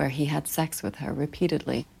where he had sex with her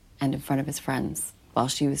repeatedly and in front of his friends, while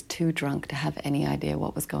she was too drunk to have any idea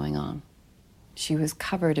what was going on. She was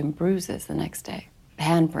covered in bruises the next day.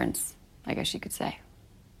 Handprints, I guess you could say.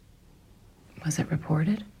 Was it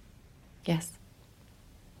reported? Yes.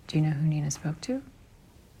 Do you know who Nina spoke to?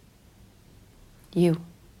 You.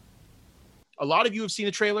 A lot of you have seen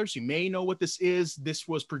the trailers. You may know what this is. This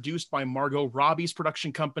was produced by Margot Robbie's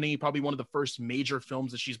production company, probably one of the first major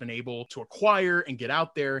films that she's been able to acquire and get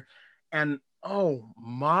out there. And oh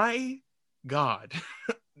my God,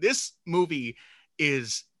 this movie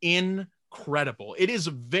is incredible. It is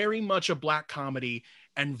very much a black comedy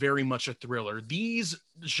and very much a thriller. These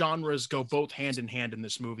genres go both hand in hand in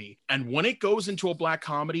this movie. And when it goes into a black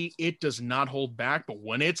comedy, it does not hold back. But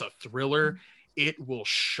when it's a thriller, it will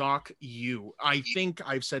shock you. I think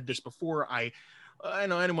I've said this before. I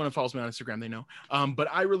know anyone who follows me on Instagram, they know. But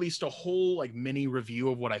I released a whole like mini review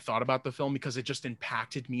of what I thought about the film because it just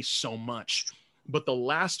impacted me so much. But the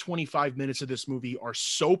last 25 minutes of this movie are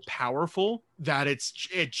so powerful that it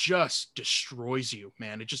just destroys you,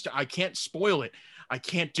 man. I can't spoil it. I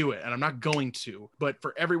can't do it, and I'm not going to. But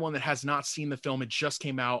for everyone that has not seen the film, it just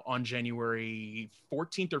came out on January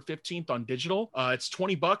 14th or 15th on digital. It's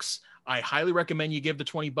 $20. I highly recommend you give the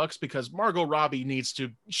 $20 because Margot Robbie needs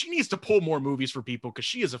to pull more movies for people because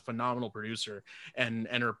she is a phenomenal producer and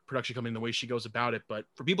her production company, the way she goes about it. But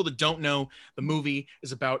for people that don't know, the movie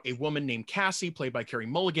is about a woman named Cassie, played by Carey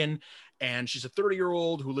Mulligan, and she's a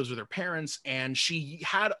 30-year-old who lives with her parents, and she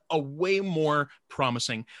had a way more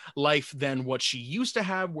promising life than what she used to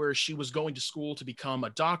have, where she was going to school to become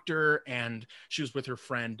a doctor, and she was with her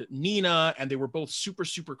friend Nina, and they were both super,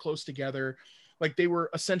 super close together. Like they were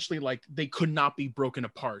essentially like they could not be broken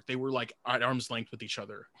apart. They were like at arm's length with each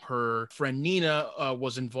other. Her friend Nina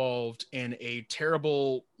was involved in a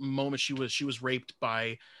terrible moment. She was raped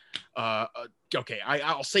by okay,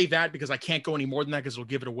 I'll say that because I can't go any more than that because it'll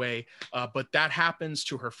give it away. But that happens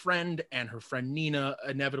to her friend, and her friend Nina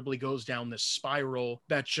inevitably goes down this spiral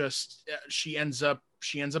that just she ends up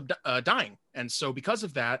dying. And so because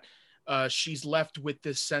of that, she's left with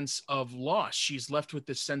this sense of loss. She's left with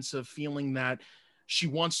this sense of feeling that she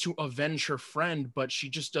wants to avenge her friend, but she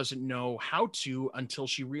just doesn't know how to until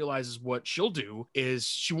she realizes what she'll do is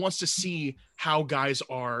she wants to see how guys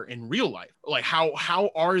are in real life. Like how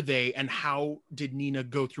are they, and how did Nina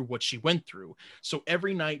go through what she went through? So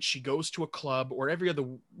every night she goes to a club, or every other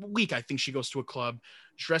week, I think she goes to a club,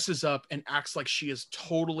 dresses up and acts like she is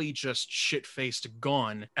totally just shit-faced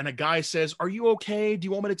gone. And a guy says, "Are you okay? Do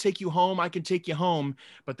you want me to take you home? I can take you home."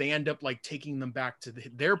 But they end up like taking them back to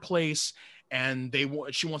their place. And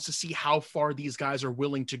she wants to see how far these guys are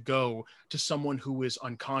willing to go to someone who is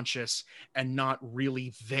unconscious and not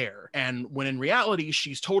really there. And when in reality,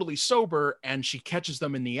 she's totally sober, and she catches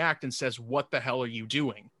them in the act and says, "What the hell are you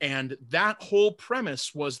doing?" And that whole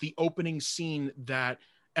premise was the opening scene that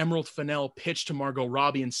Emerald Fennell pitched to Margot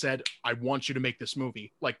Robbie and said, "I want you to make this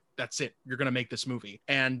movie. Like, that's it. You're going to make this movie."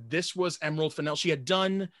 And this was Emerald Fennell. She had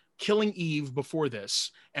done Killing Eve before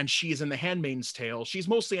this, and she is in The Handmaid's Tale. She's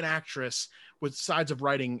mostly an actress with sides of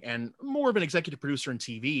writing and more of an executive producer in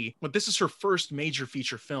TV, but this is her first major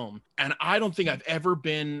feature film. And I don't think I've ever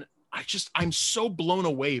been, I'm so blown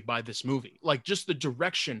away by this movie. Like just the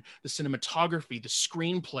direction, the cinematography, the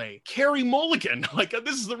screenplay. Carey Mulligan, like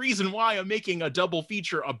this is the reason why I'm making a double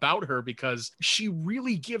feature about her, because she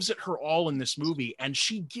really gives it her all in this movie. And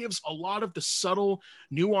she gives a lot of the subtle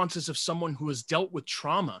nuances of someone who has dealt with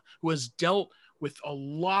trauma, who has dealt with a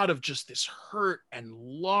lot of just this hurt and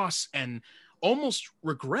loss and almost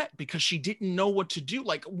regret because she didn't know what to do.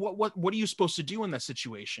 Like what are you supposed to do in that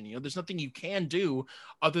situation? You know, there's nothing you can do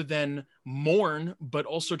other than mourn, but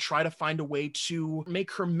also try to find a way to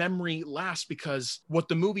make her memory last, because what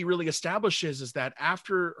the movie really establishes is that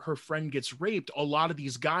after her friend gets raped, a lot of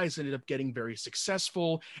these guys ended up getting very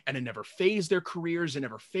successful, and it never phased their careers, it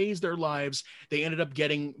never phased their lives. They ended up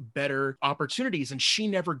getting better opportunities, and she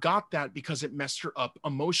never got that because it messed her up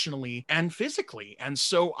emotionally and physically. And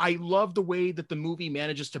so I love the way that the movie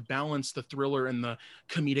manages to balance the thriller and the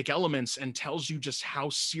comedic elements and tells you just how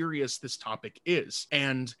serious this topic is.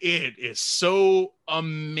 And it is so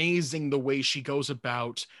amazing the way she goes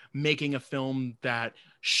about making a film that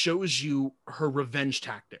shows you her revenge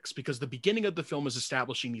tactics, because the beginning of the film is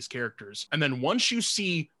establishing these characters. And then once you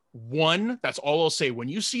see one, that's all I'll say, when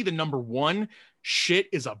you see the number one, shit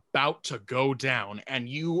is about to go down and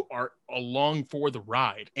you are along for the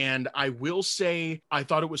ride. And I will say, I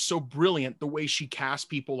thought it was so brilliant the way she cast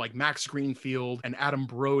people like Max Greenfield and Adam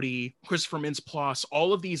Brody, Christopher Mintz-Plasse,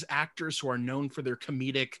 all of these actors who are known for their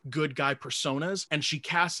comedic good guy personas. And she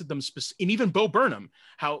casted them, and even Bo Burnham,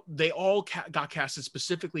 how they all got casted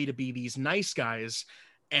specifically to be these nice guys.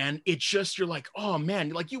 And it's just, you're like, oh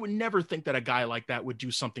man, like you would never think that a guy like that would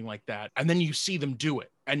do something like that. And then you see them do it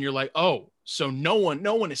and you're like, oh, so no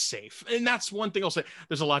one is safe. And that's one thing I'll say.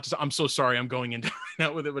 There's a lot to say. I'm so sorry I'm going into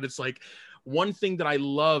that with it, but it's like one thing that I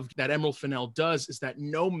loved that Emerald Fennell does is that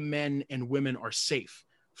no men and women are safe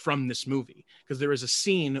from this movie, because there is a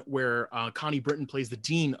scene where Connie Britton plays the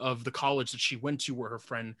dean of the college that she went to where her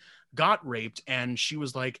friend got raped, and she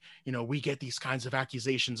was like, you know, we get these kinds of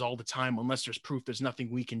accusations all the time. Unless there's proof, there's nothing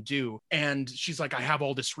we can do. And she's like, I have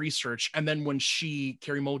all this research. And then when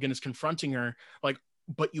Carey Mulligan is confronting her, like,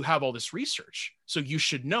 but you have all this research, so you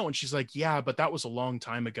should know. And she's like, yeah, but that was a long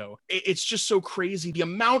time ago. It's just so crazy the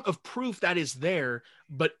amount of proof that is there,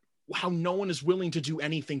 but how no one is willing to do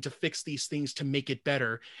anything to fix these things to make it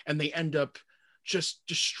better. And they end up just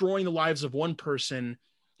destroying the lives of one person,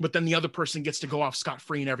 but then the other person gets to go off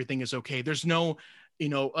scot-free and everything is okay. There's no, you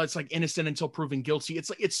know, it's like innocent until proven guilty. It's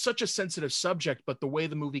like, it's such a sensitive subject, but the way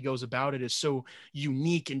the movie goes about it is so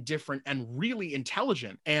unique and different and really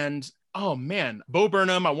intelligent. And oh man, Bo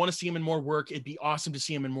Burnham, I want to see him in more work. It'd be awesome to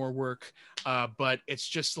see him in more work. But it's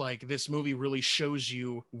just like this movie really shows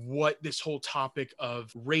you what this whole topic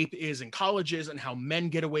of rape is in colleges and how men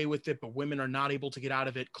get away with it, but women are not able to get out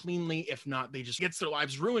of it cleanly. If not, they just gets their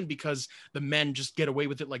lives ruined because the men just get away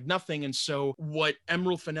with it like nothing. And so what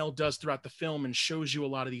Emerald Fennell does throughout the film and shows you a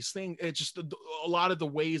lot of these things, it's just a lot of the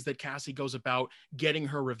ways that Cassie goes about getting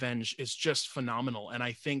her revenge is just phenomenal. And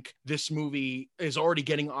I think this movie is already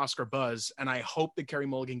getting Oscar buzz. does. And I hope that Carey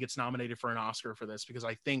Mulligan gets nominated for an Oscar for this, because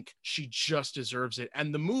I think she just deserves it.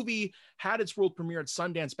 And the movie had its world premiere at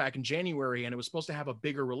Sundance back in January, and it was supposed to have a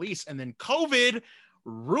bigger release. And then COVID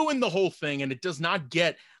ruined the whole thing, and it does not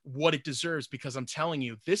get what it deserves, because I'm telling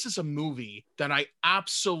you, this is a movie that I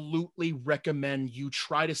absolutely recommend you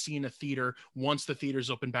try to see in a theater once the theaters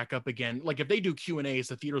open back up again. Like if they do Q&As,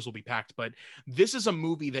 the theaters will be packed, but this is a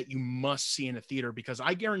movie that you must see in a theater, because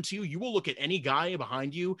I guarantee you, you will look at any guy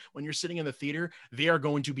behind you when you're sitting in the theater, they are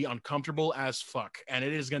going to be uncomfortable as fuck. And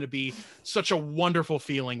it is going to be such a wonderful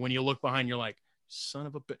feeling when you look behind, you're like, son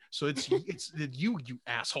of a bitch. So it's you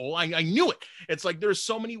asshole. I knew it. It's like there's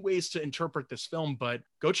so many ways to interpret this film, but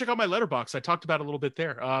go check out my Letterboxd. I talked about it a little bit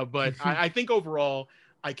there. But I think overall,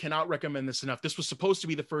 I cannot recommend this enough. This was supposed to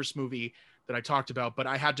be the first movie that I talked about, but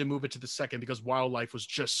I had to move it to the second because Wildlife was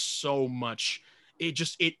just so much.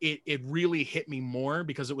 It really hit me more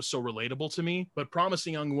because it was so relatable to me. But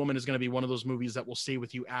Promising Young Woman is going to be one of those movies that will stay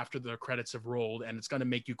with you after the credits have rolled, and it's going to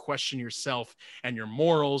make you question yourself and your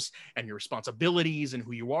morals and your responsibilities and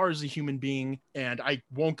who you are as a human being. And I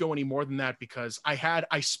won't go any more than that because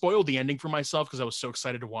I spoiled the ending for myself because I was so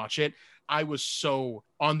excited to watch it. I was so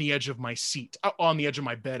on the edge of my seat, on the edge of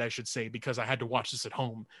my bed, I should say, because I had to watch this at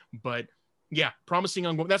home. But yeah, Promising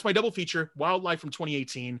Young Woman. That's my double feature, Wildlife from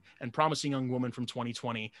 2018 and Promising Young Woman from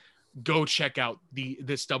 2020. Go check out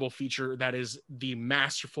this double feature. That is the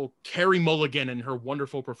masterful Carey Mulligan and her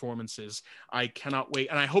wonderful performances. I cannot wait.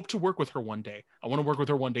 And I hope to work with her one day. I want to work with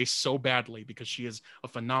her one day so badly because she is a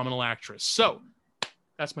phenomenal actress. So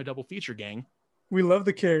that's my double feature, gang. We love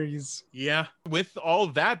the Careys. Yeah. With all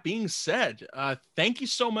that being said, thank you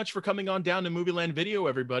so much for coming on down to Movieland Video,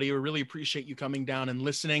 everybody. We really appreciate you coming down and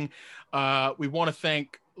listening. We want to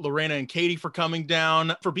thank Lorena and Katie for coming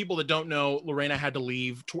down. For people that don't know, Lorena had to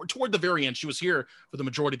leave toward the very end. She was here for the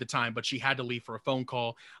majority of the time, but she had to leave for a phone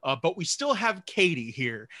call. But we still have Katie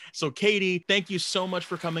here. So Katie, thank you so much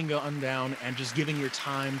for coming on down and just giving your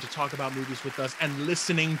time to talk about movies with us and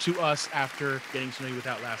listening to us after getting to know you with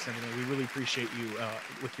Outlast and everything. We really appreciate you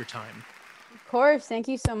with your time. Of course. Thank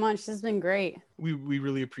you so much. This has been great. We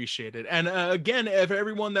really appreciate it. And again, if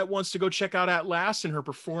everyone that wants to go check out Outlast and her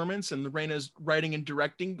performance and Lorena's writing and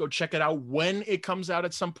directing, go check it out when it comes out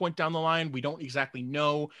at some point down the line. We don't exactly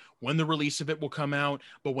know when the release of it will come out,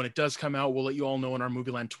 but when it does come out, we'll let you all know on our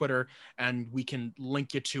Movieland Twitter, and we can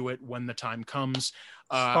link you to it when the time comes.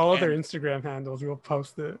 Follow their Instagram handles. We'll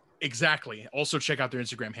post it. Exactly. Also check out their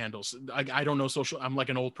Instagram handles. I don't know I'm like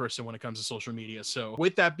an old person when it comes to social media. So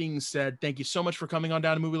with that being said, thank you so much for coming on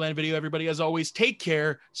down to Movieland Video, everybody. As always, take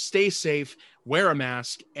care, stay safe, wear a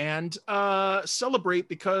mask, and celebrate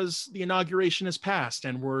because the inauguration has passed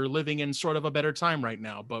and we're living in sort of a better time right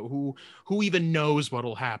now. But who even knows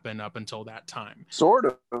what'll happen up until that time? Sort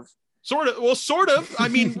of. Well, sort of. I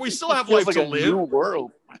mean, we still have life to live. New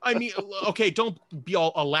world. I mean, okay, don't be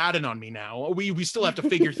all Aladdin on me now. We still have to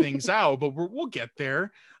figure things out, but we'll get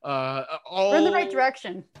there. We're in the right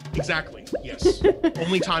direction. Exactly. Yes.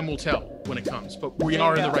 Only time will tell when it comes, but we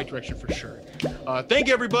are in the right direction for sure. Thank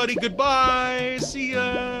you, everybody. Goodbye. See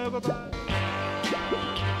ya. Bye-bye.